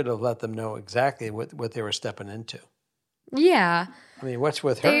should have let them know exactly what they were stepping into. Yeah. I mean, what's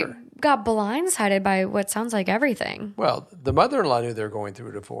with They her? got blindsided by what sounds like everything. Well, the mother-in-law knew they were going through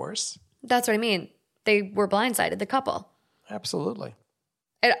a divorce. That's what I mean. They were blindsided, the couple. Absolutely.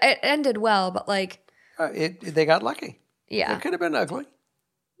 It ended well, but like... They got lucky. Yeah. It could have been ugly.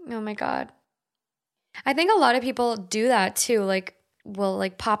 Oh my God. I think a lot of people do that too. Like, will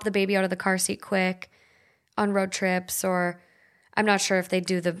like pop the baby out of the car seat quick on road trips, or I'm not sure if they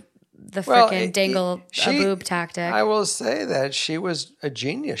do the frickin' dangle a boob tactic. I will say that she was a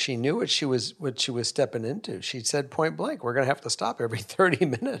genius. She knew what she was stepping into. She said point blank, "We're going to have to stop every 30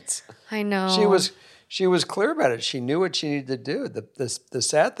 minutes." I know. She was clear about it. She knew what she needed to do. The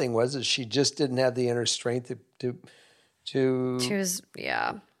sad thing was that she just didn't have the inner strength to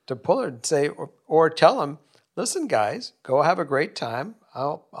pull her and say or tell them, "Listen, guys, go have a great time.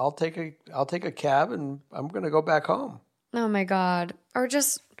 I'll take a cab and I'm going to go back home." Oh my God. Or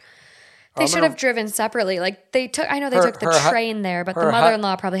just they should have driven separately. Like they took the train there, but the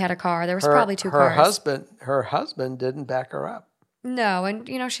mother-in-law probably had a car. There was probably two cars. Her husband didn't back her up. No,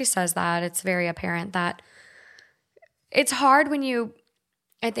 and she says that. It's very apparent that it's hard when you,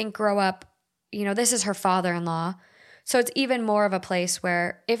 I think, grow up, this is her father-in-law. So it's even more of a place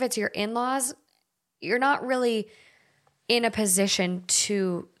where if it's your in-laws, you're not really in a position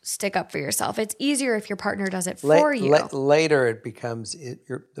to stick up for yourself. It's easier if your partner does it for you. Later it becomes,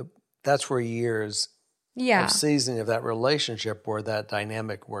 that's where years of seasoning of that relationship where that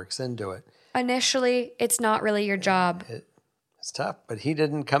dynamic works into it. Initially, it's not really your job. It's tough, but he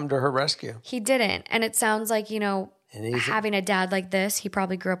didn't come to her rescue. He didn't. And it sounds like, having a dad like this, he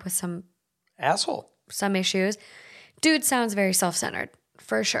probably grew up with some issues. Dude sounds very self-centered,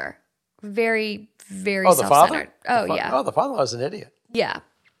 for sure. Very, very self-centered. The father was an idiot. Yeah.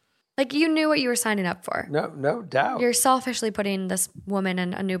 Like you knew what you were signing up for. No doubt. You're selfishly putting this woman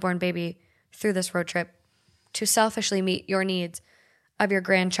and a newborn baby through this road trip to selfishly meet your needs of your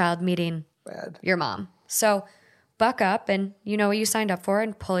grandchild meeting your mom. So buck up and you know what you signed up for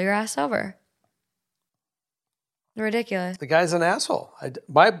and pull your ass over. Ridiculous. The guy's an asshole.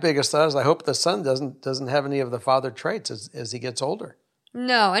 My biggest thought is I hope the son doesn't have any of the father traits as he gets older.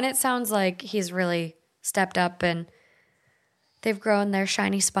 No, and it sounds like he's really stepped up and they've grown their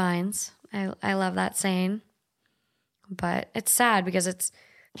shiny spines. I love that saying. But it's sad because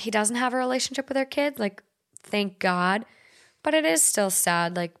he doesn't have a relationship with their kid. Like, thank God. But it is still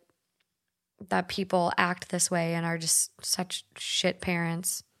sad, like, that people act this way and are just such shit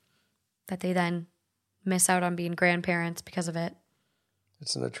parents that they then miss out on being grandparents because of it.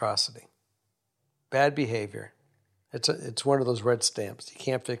 It's an atrocity. Bad behavior. It's one of those red stamps. You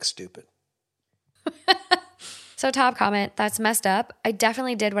can't fix stupid. So top comment, that's messed up. I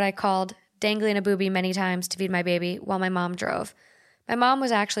definitely did what I called dangling a boobie many times to feed my baby while my mom drove. My mom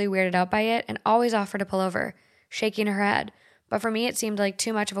was actually weirded out by it and always offered to pull over, shaking her head. But for me, it seemed like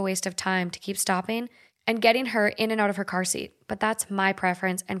too much of a waste of time to keep stopping and getting her in and out of her car seat. But that's my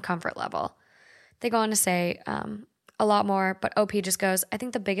preference and comfort level. They go on to say a lot more, but OP just goes, I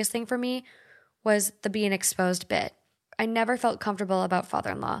think the biggest thing for me was the being exposed bit. I never felt comfortable about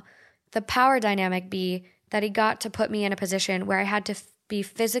father-in-law. The power dynamic be that he got to put me in a position where I had to be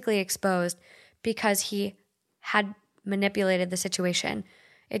physically exposed because he had manipulated the situation.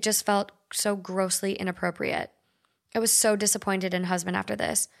 It just felt so grossly inappropriate. I was so disappointed in husband after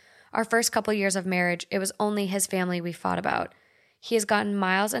this. Our first couple years of marriage, it was only his family we fought about. He has gotten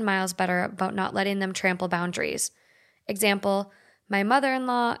miles and miles better about not letting them trample boundaries. Example, my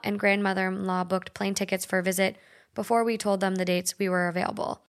mother-in-law and grandmother-in-law booked plane tickets for a visit before we told them the dates we were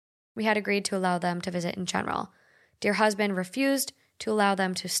available. We had agreed to allow them to visit in general. Dear husband refused to allow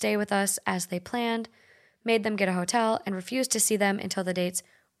them to stay with us as they planned, made them get a hotel, and refused to see them until the dates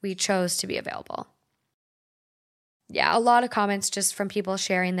we chose to be available. Yeah, a lot of comments just from people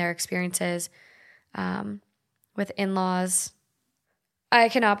sharing their experiences with in-laws. I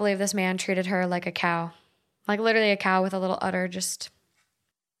cannot believe this man treated her like a cow. Like literally a cow with a little udder just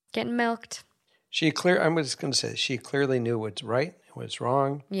getting milked. I'm just going to say, she clearly knew what's right and what's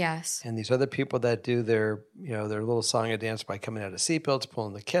wrong. Yes. And these other people that do their little song and dance by coming out of seatbelts,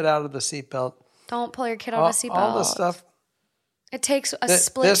 pulling the kid out of the seatbelt. Don't pull your kid out of a seatbelt. All this stuff. It takes a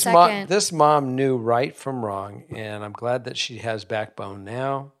split second. This mom knew right from wrong, and I'm glad that she has backbone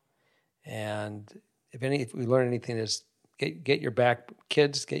now. And if we learn anything, is get your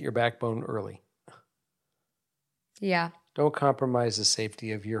backbone early. Yeah. Don't compromise the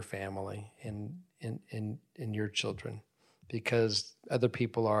safety of your family and your children, because other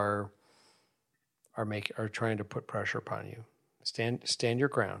people are trying to put pressure upon you. Stand your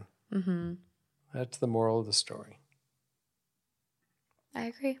ground. Mm-hmm. That's the moral of the story. I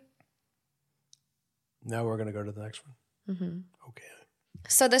agree. Now we're going to go to the next one. Mm-hmm. Okay.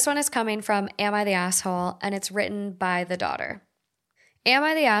 So this one is coming from Am I the Asshole? And it's written by the daughter. Am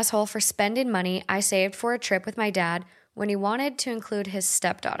I the asshole for spending money I saved for a trip with my dad when he wanted to include his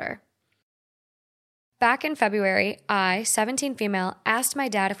stepdaughter? Back in February, I, 17 female, asked my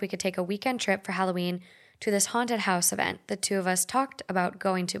dad if we could take a weekend trip for Halloween to this haunted house event the two of us talked about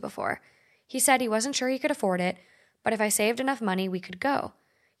going to before. He said he wasn't sure he could afford it, but if I saved enough money, we could go.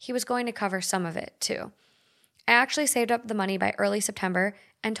 He was going to cover some of it, too. I actually saved up the money by early September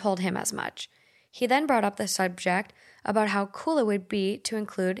and told him as much. He then brought up the subject about how cool it would be to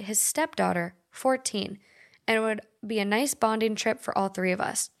include his stepdaughter, 14, and it would be a nice bonding trip for all three of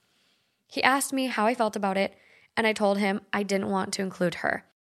us. He asked me how I felt about it, and I told him I didn't want to include her.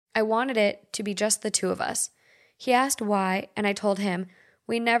 I wanted it to be just the two of us. He asked why, and I told him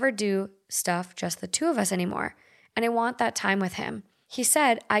we never do stuff just the two of us anymore, and I want that time with him. He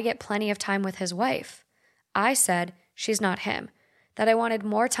said I get plenty of time with his wife. I said she's not him, that I wanted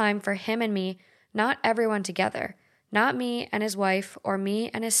more time for him and me, not everyone together, not me and his wife or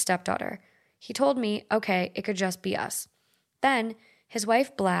me and his stepdaughter. He told me, okay, it could just be us. Then his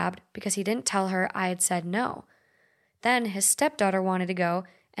wife blabbed because he didn't tell her I had said no. Then his stepdaughter wanted to go,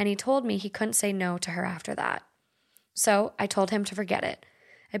 and he told me he couldn't say no to her after that. So I told him to forget it.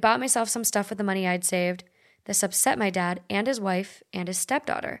 I bought myself some stuff with the money I'd saved. This upset my dad and his wife and his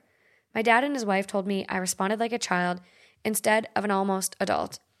stepdaughter. My dad and his wife told me I responded like a child instead of an almost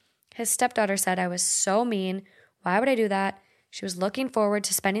adult. His stepdaughter said I was so mean. Why would I do that? She was looking forward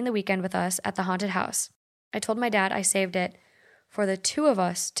to spending the weekend with us at the haunted house. I told my dad I saved it for the two of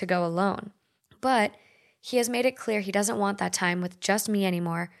us to go alone. But he has made it clear he doesn't want that time with just me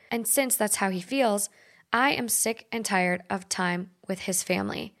anymore. And since that's how he feels, I am sick and tired of time with his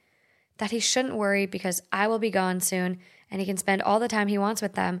family. That he shouldn't worry because I will be gone soon and he can spend all the time he wants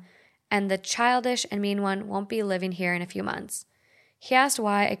with them, and the childish and mean one won't be living here in a few months. He asked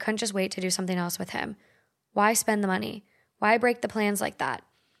why I couldn't just wait to do something else with him. Why spend the money? Why break the plans like that?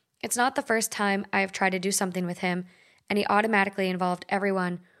 It's not the first time I have tried to do something with him, and he automatically involved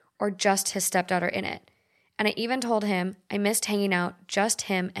everyone or just his stepdaughter in it. And I even told him I missed hanging out, just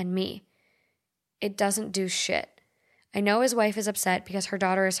him and me. It doesn't do shit. I know his wife is upset because her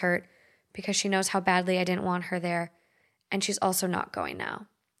daughter is hurt, because she knows how badly I didn't want her there, and she's also not going now.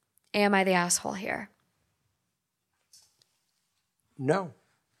 Am I the asshole here? No.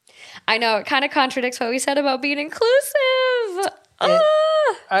 I know, it kind of contradicts what we said about being inclusive.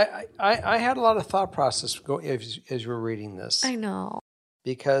 I had a lot of thought process as you were reading this. I know.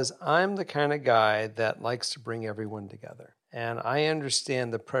 Because I'm the kind of guy that likes to bring everyone together. And I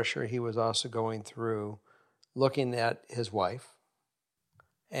understand the pressure he was also going through looking at his wife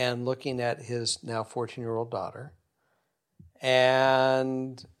and looking at his now 14-year-old daughter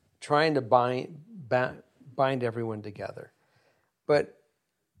and trying to bind everyone together. But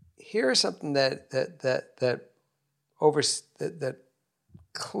here's something that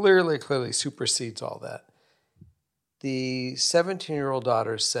clearly supersedes all that. The 17-year-old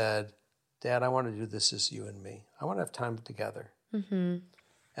daughter said, Dad, I want to do this as you and me. I want to have time together. Mm-hmm.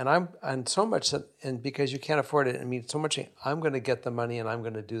 And so much, and because you can't afford it, I mean, so much, I'm going to get the money and I'm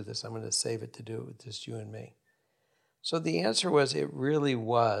going to do this. I'm going to save it to do it with just you and me. So the answer was, it really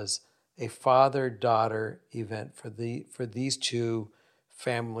was a father-daughter event for these two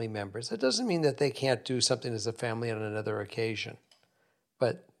family members. It doesn't mean that they can't do something as a family on another occasion,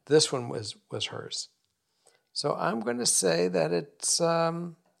 but this one was hers. So I'm going to say that it's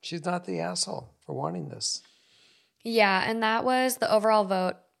she's not the asshole for wanting this. Yeah, and that was the overall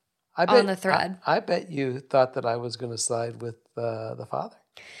vote on the thread. I bet you thought that I was going to side with the father.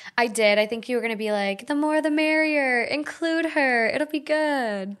 I did. I think you were going to be like, the more the merrier. Include her. It'll be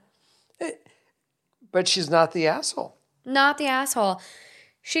good. But she's not the asshole. Not the asshole.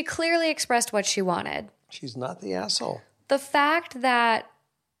 She clearly expressed what she wanted. She's not the asshole. The fact that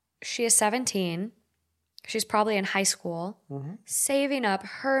she is 17, she's probably in high school, saving up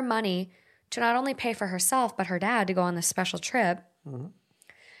her money to not only pay for herself, but her dad to go on this special trip. And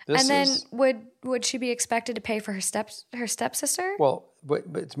then would she be expected to pay for her stepsister? Well, but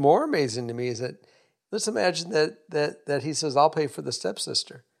it's more amazing to me is that, let's imagine that he says, I'll pay for the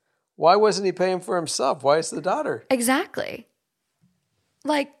stepsister. Why wasn't he paying for himself? Why is the daughter? Exactly.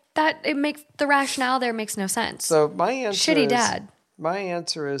 Like that, it makes the rationale there makes no sense. So my answer Shitty dad. My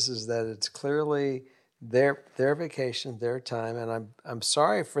answer is that it's clearly their vacation, their time, and I'm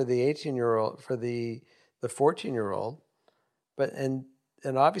sorry for the 18-year-old, for the 14-year-old, but and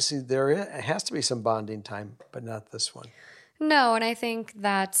obviously there has to be some bonding time, but not this one. No, and I think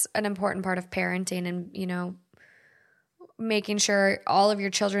that's an important part of parenting, and making sure all of your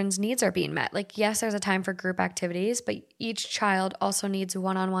children's needs are being met. Like, yes, there's a time for group activities, but each child also needs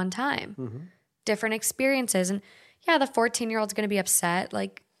one-on-one time, different experiences. And yeah, the 14-year-old's going to be upset.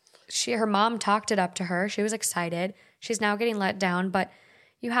 Like, her mom talked it up to her. She was excited. She's now getting let down, but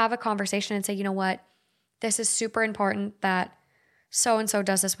you have a conversation and say, you know what? This is super important that so-and-so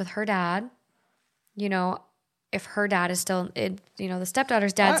does this with her dad. If her dad is still, the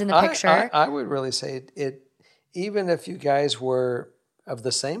stepdaughter's dad's in the picture. I would really say it, even if you guys were of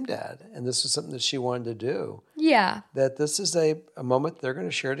the same dad and this is something that she wanted to do. Yeah. That this is a moment they're going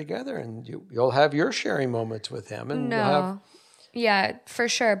to share together, and you'll have your sharing moments with him. And Yeah, for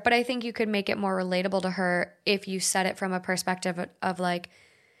sure. But I think you could make it more relatable to her if you set it from a perspective of like,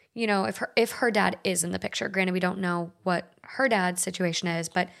 if her dad is in the picture. Granted, we don't know what her dad's situation is,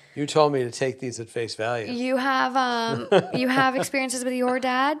 but you told me to take these at face value. You have you have experiences with your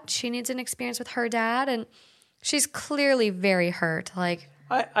dad. She needs an experience with her dad, and she's clearly very hurt. Like,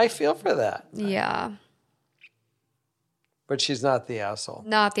 I feel for that. Yeah. But she's not the asshole.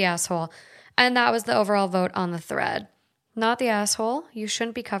 Not the asshole. And that was the overall vote on the thread. Not the asshole. You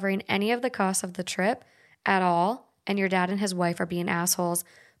shouldn't be covering any of the costs of the trip at all, and your dad and his wife are being assholes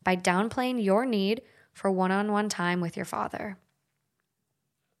by downplaying your need for one-on-one time with your father.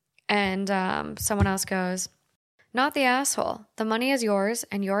 And someone else goes, not the asshole. The money is yours,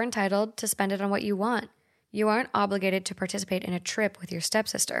 and you're entitled to spend it on what you want. You aren't obligated to participate in a trip with your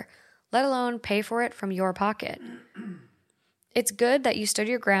stepsister, let alone pay for it from your pocket. It's good that you stood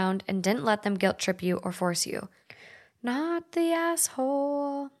your ground and didn't let them guilt trip you or force you. Not the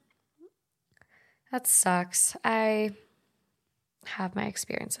asshole. That sucks. I have my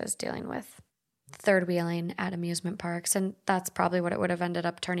experiences dealing with third wheeling at amusement parks, and that's probably what it would have ended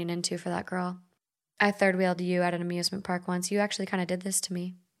up turning into for that girl. I third wheeled you at an amusement park once. You actually kind of did this to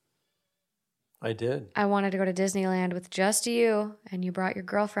me. I did. I wanted to go to Disneyland with just you, and you brought your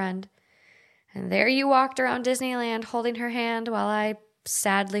girlfriend. And there you walked around Disneyland holding her hand while I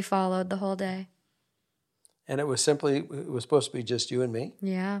sadly followed the whole day. And it was supposed to be just you and me?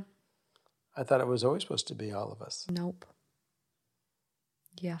 Yeah. I thought it was always supposed to be all of us. Nope.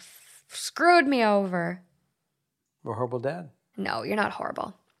 You screwed me over. I'm a horrible dad. No, you're not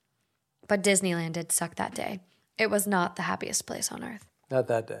horrible. But Disneyland did suck that day. It was not the happiest place on earth. Not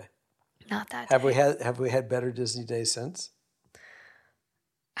that day. Not that day. Have we had better Disney days since?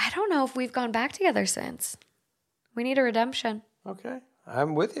 I don't know if we've gone back together since. We need a redemption. Okay.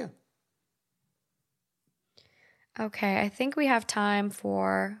 I'm with you. Okay, I think we have time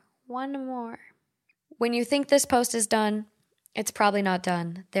for one more. When you think this post is done, it's probably not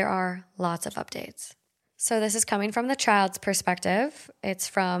done. There are lots of updates. So this is coming from the child's perspective. It's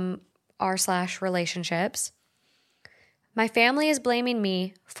from r/relationships. My family is blaming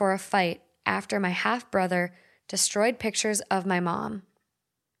me for a fight after my half-brother destroyed pictures of my mom.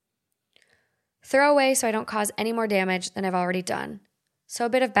 Throw away so I don't cause any more damage than I've already done. So a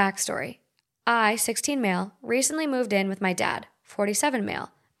bit of backstory. I, 16 male, recently moved in with my dad, 47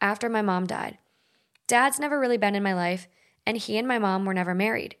 male, after my mom died. Dad's never really been in my life, and he and my mom were never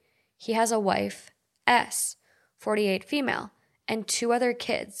married. He has a wife, S, 48 female, and 2 other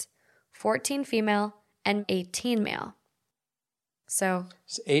kids, 14 female and 18 male. So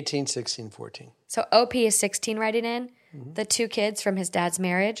it's 18, 16, 14. So OP is 16 writing in. Mm-hmm. The 2 kids from his dad's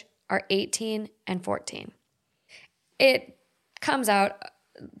marriage are 18 and 14. It comes out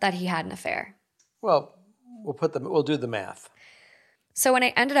that he had an affair. Well, we'll do the math. So when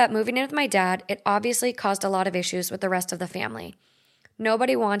I ended up moving in with my dad, it obviously caused a lot of issues with the rest of the family.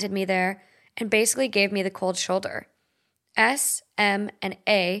 Nobody wanted me there and basically gave me the cold shoulder. S, M, and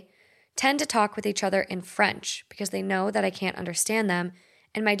A tend to talk with each other in French because they know that I can't understand them,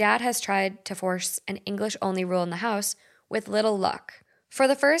 and my dad has tried to force an English-only rule in the house with little luck. For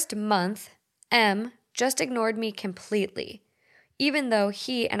the first month, M just ignored me completely, even though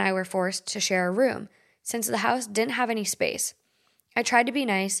he and I were forced to share a room since the house didn't have any space. I tried to be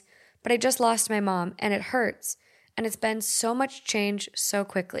nice, but I just lost my mom, and it hurts, and it's been so much change so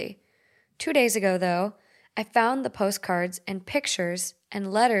quickly. 2 days ago, though, I found the postcards and pictures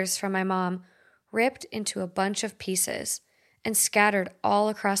and letters from my mom ripped into a bunch of pieces and scattered all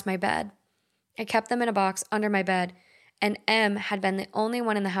across my bed. I kept them in a box under my bed, and M had been the only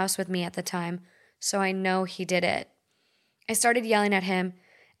one in the house with me at the time, so I know he did it. I started yelling at him,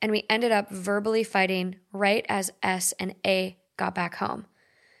 and we ended up verbally fighting right as S and A got back home.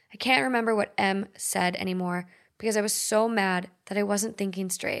 I can't remember what M said anymore because I was so mad that I wasn't thinking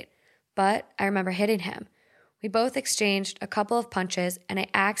straight, but I remember hitting him. We both exchanged a couple of punches, and I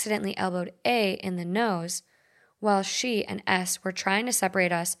accidentally elbowed A in the nose while she and S were trying to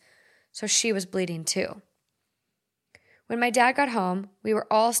separate us, so she was bleeding too. When my dad got home, we were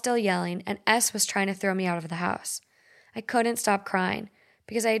all still yelling, and S was trying to throw me out of the house. I couldn't stop crying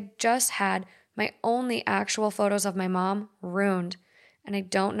because I had just had my only actual photos of my mom ruined, and I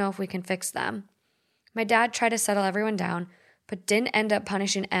don't know if we can fix them. My dad tried to settle everyone down, but didn't end up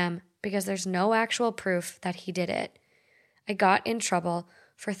punishing M because there's no actual proof that he did it. I got in trouble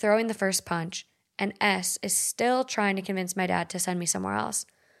for throwing the first punch, and S is still trying to convince my dad to send me somewhere else.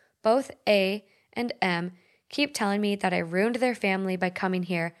 Both A and M keep telling me that I ruined their family by coming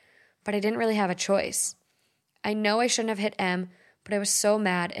here, but I didn't really have a choice. I know I shouldn't have hit M, but I was so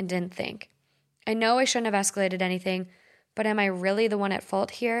mad and didn't think. I know I shouldn't have escalated anything, but am I really the one at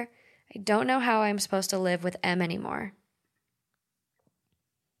fault here? I don't know how I'm supposed to live with M anymore.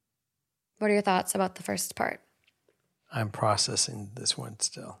 What are your thoughts about the first part? I'm processing this one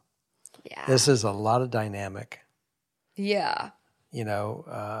still. Yeah. This is a lot of dynamic. Yeah. You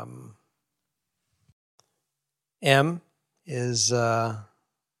know, M is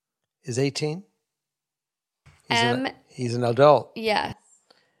 18. He's an adult. Yeah.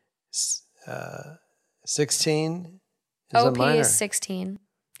 16 is OP a minor. is 16.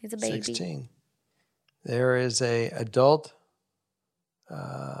 He's a baby. 16. There is a adult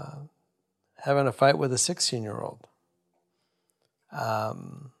having a fight with a 16-year-old.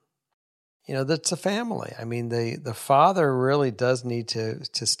 You know, that's a family. I mean, the father really does need to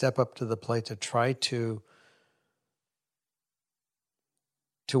step up to the plate to try to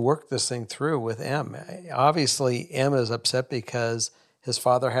work this thing through with M. Obviously, M is upset because his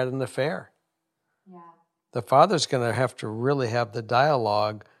father had an affair. Yeah. The father's going to have to really have the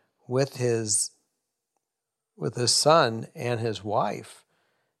dialogue with his son and his wife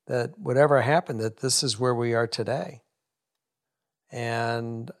that whatever happened, that this is where we are today.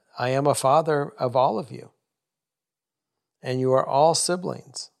 And I am a father of all of you. And you are all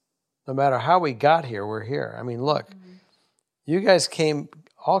siblings. No matter how we got here, we're here. I mean, look, you guys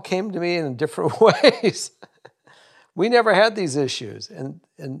all came to me in different ways. We never had these issues. And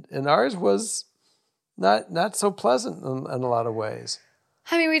ours was not so pleasant in a lot of ways.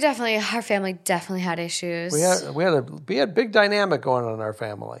 I mean, our family definitely had issues. We had big dynamic going on in our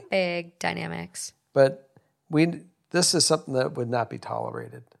family. Big dynamics. But this is something that would not be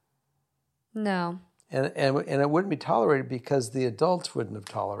tolerated. No. And it wouldn't be tolerated because the adults wouldn't have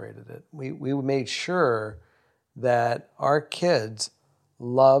tolerated it. We made sure that our kids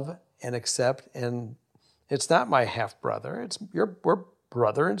love and accept, and it's not my half brother. We're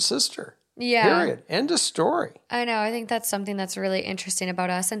brother and sister. Yeah. Period. End of story. I know. I think that's something that's really interesting about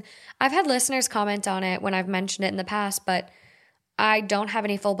us. And I've had listeners comment on it when I've mentioned it in the past, but I don't have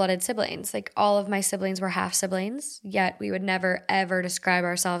any full-blooded siblings. Like, all of my siblings were half siblings, yet we would never, ever describe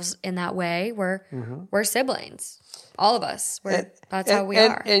ourselves in that way. We're siblings. All of us. That's how we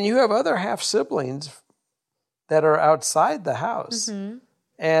are. And you have other half siblings that are outside the house. Mm-hmm.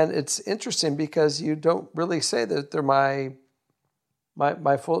 And it's interesting because you don't really say that they're my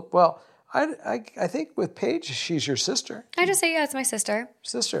full, well, I think with Paige, she's your sister. I just say, yeah, it's my sister.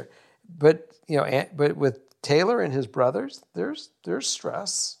 But, but with Taylor and his brothers, there's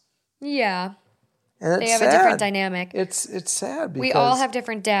stress. Yeah. And they have a different dynamic. It's sad because we all have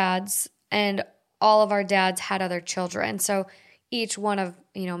different dads, and all of our dads had other children. So each one of,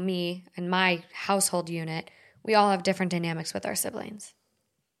 me and my household unit, we all have different dynamics with our siblings.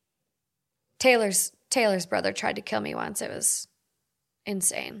 Taylor's brother tried to kill me once. It was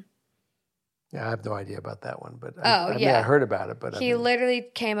insane. Yeah, I have no idea about that one, but I heard about it. But he literally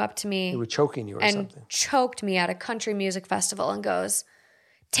came up to me. He was choking you or and something. Choked me at a country music festival and goes,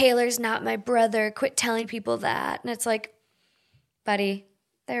 "Taylor's not my brother. Quit telling people that." And it's like, buddy,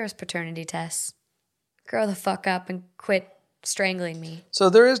 there was paternity tests. Grow the fuck up and quit strangling me. So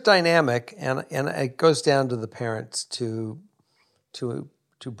there is dynamic, and it goes down to the parents to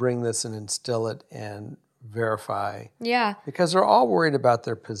bring this and instill it and verify. Yeah. Because they're all worried about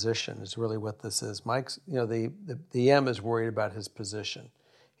their position is really what this is. Mike's, the M is worried about his position.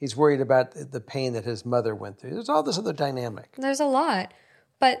 He's worried about the pain that his mother went through. There's all this other dynamic. There's a lot.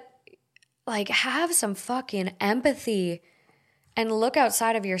 But, like, have some fucking empathy and look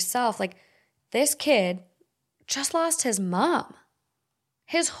outside of yourself. Like, this kid just lost his mom.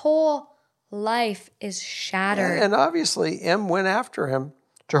 His whole life is shattered. And obviously, M went after him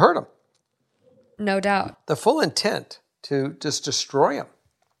to hurt him. No doubt. The full intent to just destroy him.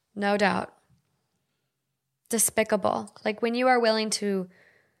 No doubt. Despicable. Like, when you are willing to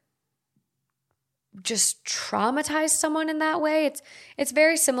just traumatize someone in that way, it's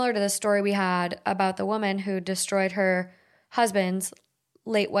very similar to the story we had about the woman who destroyed her husband's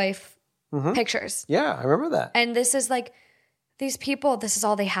late wife pictures. Yeah, I remember that. And this is like, these people, this is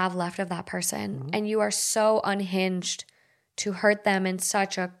all they have left of that person. And you are so unhinged to hurt them in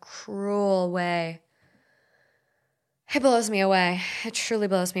such a cruel way. It blows me away. It truly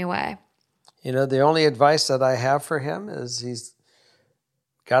blows me away. The only advice that I have for him is he's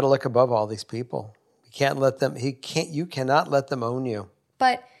got to look above all these people. You can't let them, you cannot let them own you.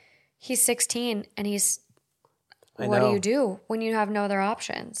 But he's 16 and what do you do when you have no other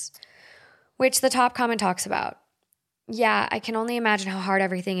options? Which the top comment talks about. Yeah, I can only imagine how hard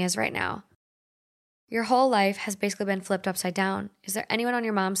everything is right now. Your whole life has basically been flipped upside down. Is there anyone on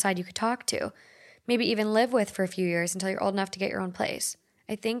your mom's side you could talk to? Maybe even live with for a few years until you're old enough to get your own place.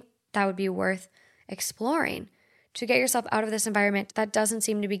 I think that would be worth exploring to get yourself out of this environment that doesn't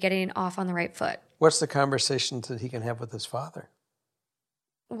seem to be getting off on the right foot. What's the conversations that he can have with his father?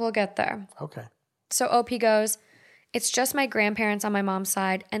 We'll get there. Okay. So OP goes, "It's just my grandparents on my mom's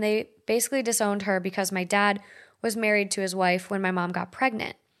side, and they basically disowned her because my dad was married to his wife when my mom got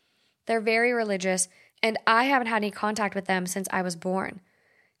pregnant. They're very religious, and I haven't had any contact with them since I was born.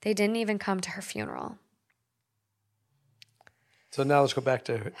 They didn't even come to her funeral." So now let's go back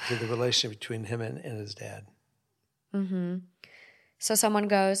to the relationship between him and his dad. So someone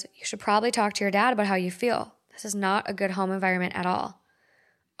goes, "You should probably talk to your dad about how you feel. This is not a good home environment at all."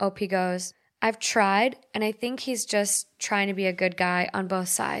 OP goes, "I've tried, and I think he's just trying to be a good guy on both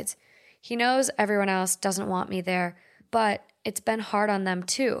sides. He knows everyone else doesn't want me there, but it's been hard on them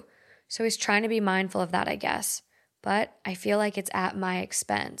too. So he's trying to be mindful of that, I guess. But I feel like it's at my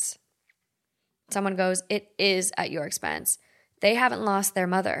expense." Someone goes, "It is at your expense. They haven't lost their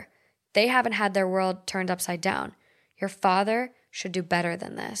mother. They haven't had their world turned upside down. Your father should do better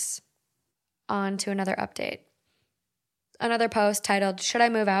than this." On to another update. Another post titled, "Should I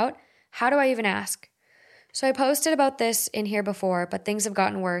move out? How do I even ask?" So I posted about this in here before, but things have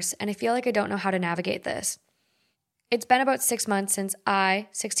gotten worse, and I feel like I don't know how to navigate this. It's been about 6 months since I,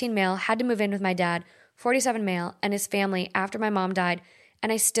 16 male, had to move in with my dad, 47 male, and his family after my mom died,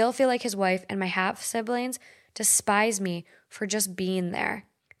 and I still feel like his wife and my half-siblings despise me for just being there.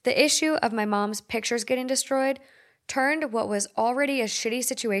 The issue of my mom's pictures getting destroyed turned what was already a shitty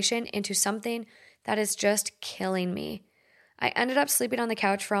situation into something that is just killing me. I ended up sleeping on the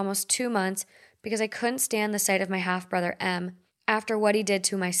couch for almost 2 months because I couldn't stand the sight of my half-brother M after what he did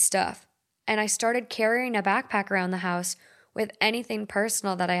to my stuff. And I started carrying a backpack around the house with anything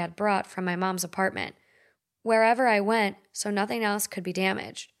personal that I had brought from my mom's apartment, wherever I went, so nothing else could be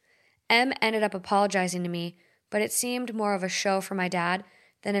damaged. M ended up apologizing to me, but it seemed more of a show for my dad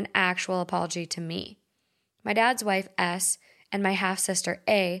than an actual apology to me. My dad's wife, S, and my half-sister,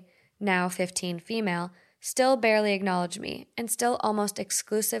 A, now 15 female, still barely acknowledge me and still almost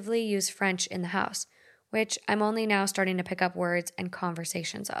exclusively use French in the house, which I'm only now starting to pick up words and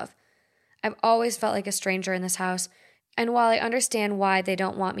conversations of. I've always felt like a stranger in this house, and while I understand why they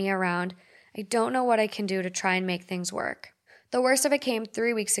don't want me around, I don't know what I can do to try and make things work. The worst of it came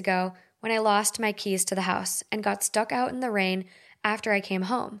 3 weeks ago when I lost my keys to the house and got stuck out in the rain after I came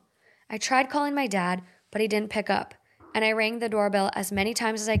home. I tried calling my dad, but he didn't pick up, and I rang the doorbell as many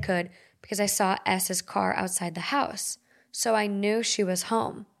times as I could because I saw S's car outside the house, so I knew she was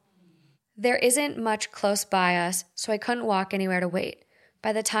home. There isn't much close by us, so I couldn't walk anywhere to wait.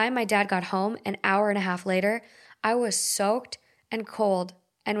 By the time my dad got home, an hour and a half later, I was soaked and cold,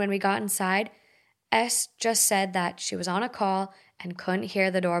 and when we got inside, S just said that she was on a call and couldn't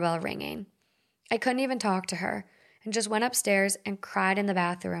hear the doorbell ringing. I couldn't even talk to her and just went upstairs and cried in the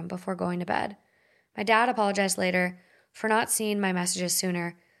bathroom before going to bed. My dad apologized later for not seeing my messages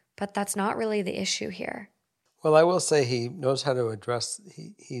sooner, but that's not really the issue here. Well, I will say he knows how to address,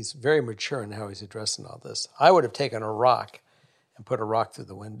 he's very mature in how he's addressing all this. I would have taken a rock and put a rock through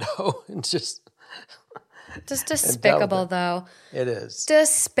the window and just despicable, though. It is.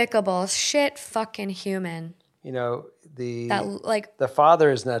 Despicable. Shit fucking human. You know, the That,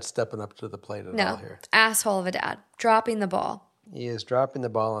 father is not stepping up to the plate at all no, here. asshole of a dad. Dropping the ball. He is dropping the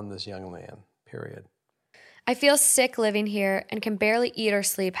ball on this young man, period. I feel sick living here and can barely eat or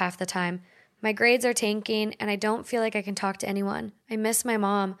sleep half the time. My grades are tanking and I don't feel like I can talk to anyone. I miss my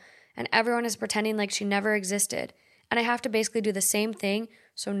mom and everyone is pretending like she never existed. And I have to basically do the same thing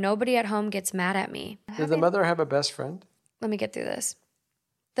so nobody at home gets mad at me. Did the mother have a best friend? Let me get through this.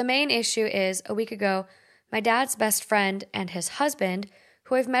 The main issue is, a week ago, my dad's best friend and his husband,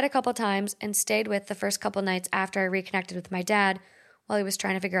 who I've met a couple times and stayed with the first couple nights after I reconnected with my dad while he was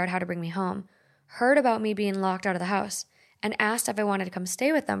trying to figure out how to bring me home, heard about me being locked out of the house and asked if I wanted to come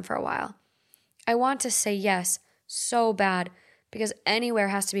stay with them for a while. I want to say yes so bad because anywhere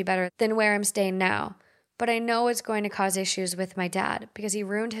has to be better than where I'm staying now. But I know it's going to cause issues with my dad because he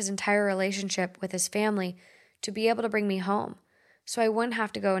ruined his entire relationship with his family to be able to bring me home. So I wouldn't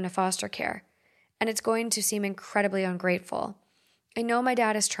have to go into foster care. And it's going to seem incredibly ungrateful. I know my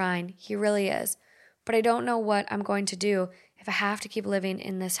dad is trying, he really is. But I don't know what I'm going to do if I have to keep living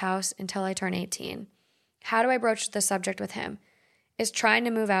in this house until I turn 18. How do I broach the subject with him? Is trying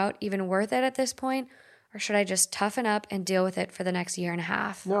to move out even worth it at this point? Or should I just toughen up and deal with it for the next year and a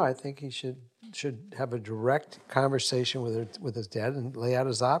half? No, I think he should have a direct conversation with his dad and lay out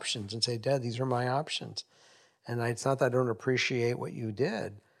his options and say, Dad, these are my options. And it's not that I don't appreciate what you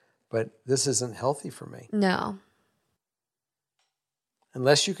did, but this isn't healthy for me. No.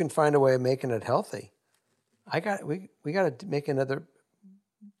 Unless you can find a way of making it healthy. We got to make another,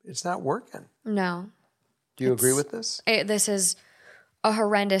 it's not working. No. Do you agree with this? This is a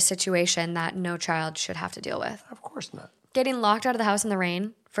horrendous situation that no child should have to deal with. Of course not. Getting locked out of the house in the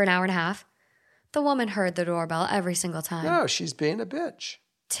rain for an hour and a half. The woman heard the doorbell every single time. No, she's being a bitch.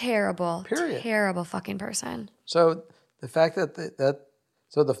 Terrible. Period. Terrible fucking person. So the fact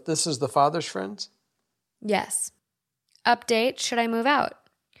this is the father's friends? Yes. Update, should I move out?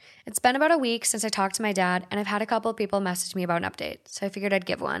 It's been about a week since I talked to my dad, and I've had a couple of people message me about an update, so I figured I'd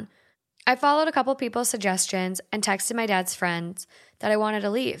give one. I followed a couple people's suggestions and texted my dad's friends that I wanted to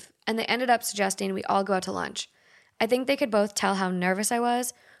leave, and they ended up suggesting we all go out to lunch. I think they could both tell how nervous I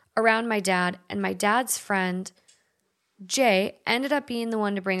was around my dad, and my dad's friend, Jay, ended up being the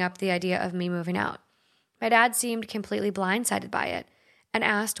one to bring up the idea of me moving out. My dad seemed completely blindsided by it and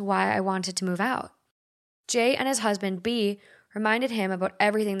asked why I wanted to move out. Jay and his husband, B, reminded him about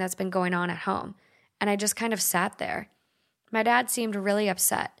everything that's been going on at home, and I just kind of sat there. My dad seemed really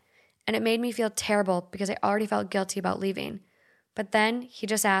upset, and it made me feel terrible because I already felt guilty about leaving. But then he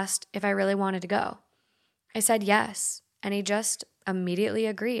just asked if I really wanted to go. I said yes, and he just immediately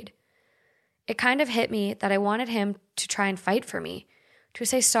agreed. It kind of hit me that I wanted him to try and fight for me, to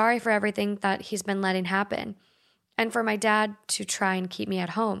say sorry for everything that he's been letting happen, and for my dad to try and keep me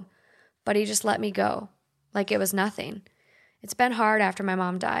at home. But he just let me go, like it was nothing. It's been hard after my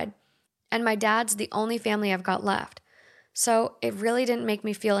mom died, and my dad's the only family I've got left. So it really didn't make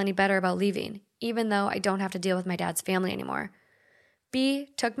me feel any better about leaving, even though I don't have to deal with my dad's family anymore. B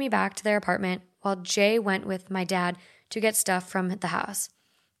took me back to their apartment while Jay went with my dad to get stuff from the house.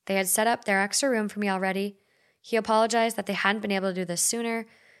 They had set up their extra room for me already. He apologized that they hadn't been able to do this sooner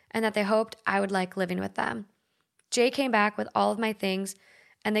and that they hoped I would like living with them. Jay came back with all of my things,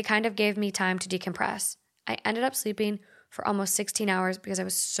 and they kind of gave me time to decompress. I ended up sleeping for almost 16 hours because I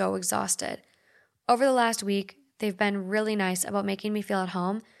was so exhausted. Over the last week, they've been really nice about making me feel at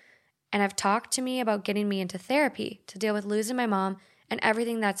home, and have talked to me about getting me into therapy to deal with losing my mom and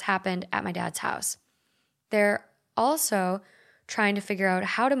everything that's happened at my dad's house. They're also trying to figure out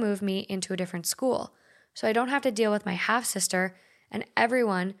how to move me into a different school so I don't have to deal with my half-sister and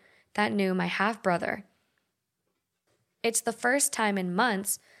everyone that knew my half-brother. It's the first time in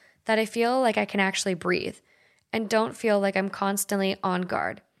months that I feel like I can actually breathe and don't feel like I'm constantly on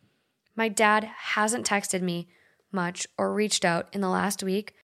guard. My dad hasn't texted me much or reached out in the last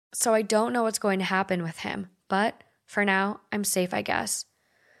week, so I don't know what's going to happen with him, but for now, I'm safe, I guess.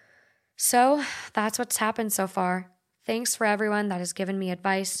 So that's what's happened so far. Thanks for everyone that has given me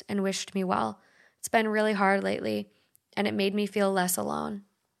advice and wished me well. It's been really hard lately, and it made me feel less alone.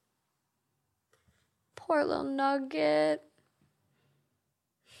 Poor little nugget.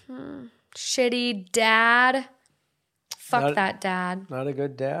 Shitty dad. Fuck that dad. Not a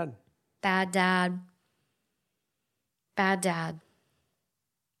good dad. Bad dad. Bad dad.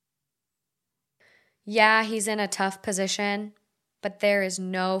 Yeah, he's in a tough position, but there is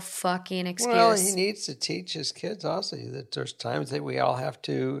no fucking excuse. Well, he needs to teach his kids also that there's times that we all have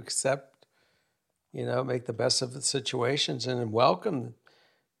to accept, make the best of the situations and welcome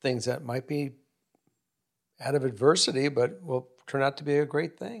things that might be out of adversity, but will turn out to be a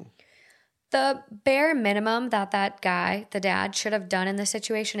great thing. The bare minimum that guy, the dad, should have done in this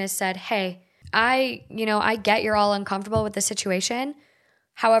situation is said, hey, I get you're all uncomfortable with the situation.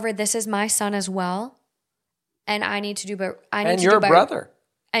 However, this is my son as well. And I need to do better. And your brother.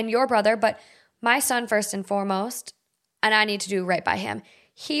 And your brother, but my son first and foremost, and I need to do right by him.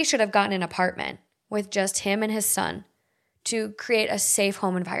 He should have gotten an apartment with just him and his son to create a safe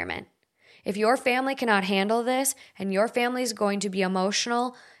home environment. If your family cannot handle this and your family is going to be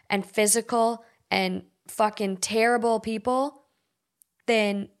emotional and physical and fucking terrible people,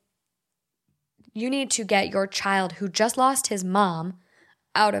 then you need to get your child who just lost his mom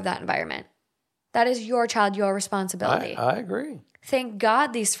out of that environment. That is your child, your responsibility. I agree. Thank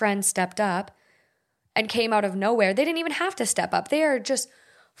God these friends stepped up and came out of nowhere. They didn't even have to step up. They are just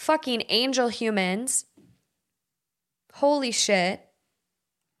fucking angel humans. Holy shit.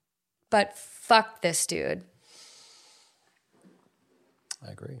 But fuck this dude.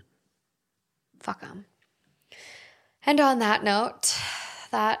 I agree. Fuck him. And on that note,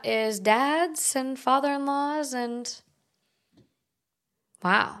 that is dads and father-in-laws and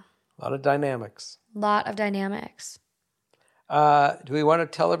wow. A lot of dynamics. Lot of dynamics. Do we want to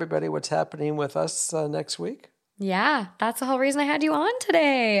tell everybody what's happening with us next week? Yeah, that's the whole reason I had you on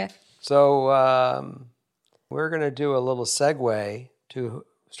today. So we're going to do a little segue to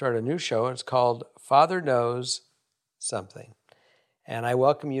start a new show. It's called Father Knows Something. And I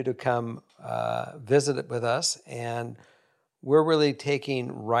welcome you to come visit it with us. And we're really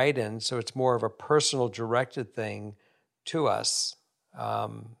taking write-in, so it's more of a personal directed thing to us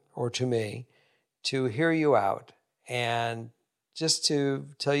or to me to hear you out and just to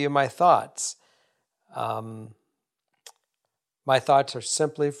tell you my thoughts. My thoughts are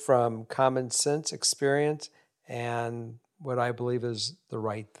simply from common sense experience and what I believe is the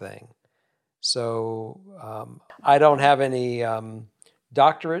right thing. So I don't have any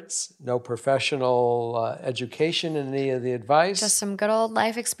doctorates, no professional education in any of the advice. Just some good old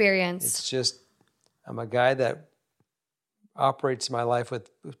life experience. It's just, I'm a guy that operates my life with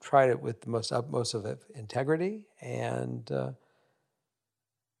the utmost of integrity. And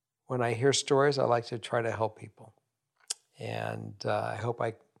when I hear stories, I like to try to help people. And I hope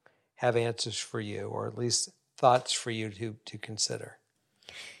I have answers for you, or at least thoughts for you to consider.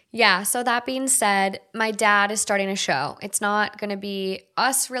 Yeah, so that being said, my dad is starting a show. It's not going to be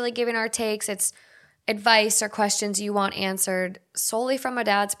us really giving our takes. It's advice or questions you want answered solely from a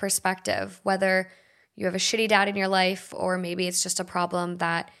dad's perspective, whether you have a shitty dad in your life or maybe it's just a problem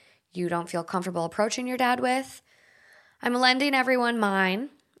that you don't feel comfortable approaching your dad with. I'm lending everyone mine.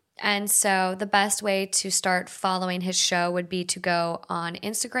 And so the best way to start following his show would be to go on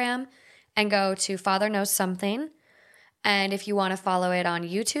Instagram and go to Father Knows Something. And if you want to follow it on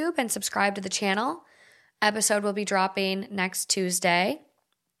YouTube and subscribe to the channel, episode will be dropping next Tuesday,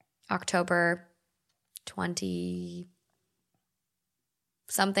 October 20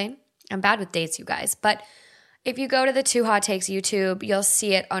 something. I'm bad with dates, you guys. But if you go to the Two Hot Takes YouTube, you'll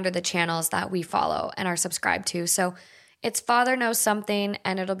see it under the channels that we follow and are subscribed to. So it's Father Knows Something,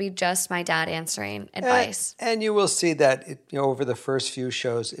 and it'll be just my dad answering advice. And you will see that over the first few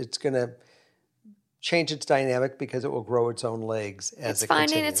shows, it's going to change its dynamic because it will grow its own legs as it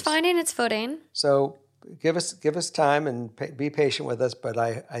continues. It's finding its footing. So give us time and be patient with us. But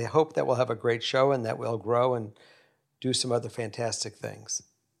I hope that we'll have a great show and that we'll grow and do some other fantastic things.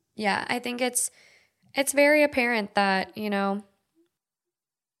 Yeah, I think it's very apparent that, Reddit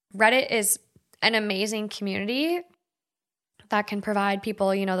is an amazing community that can provide people,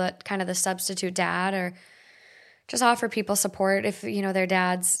 that kind of the substitute dad, or just offer people support if, their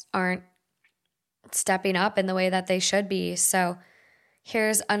dads aren't stepping up in the way that they should be. So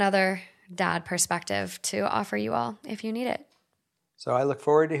here's another dad perspective to offer you all if you need it. So I look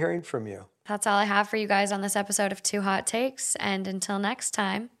forward to hearing from you. That's all I have for you guys on this episode of Two Hot Takes. And until next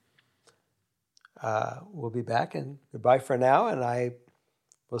time, we'll be back, and goodbye for now. And I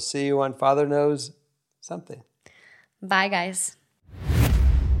will see you on Father Knows Something. Bye, guys.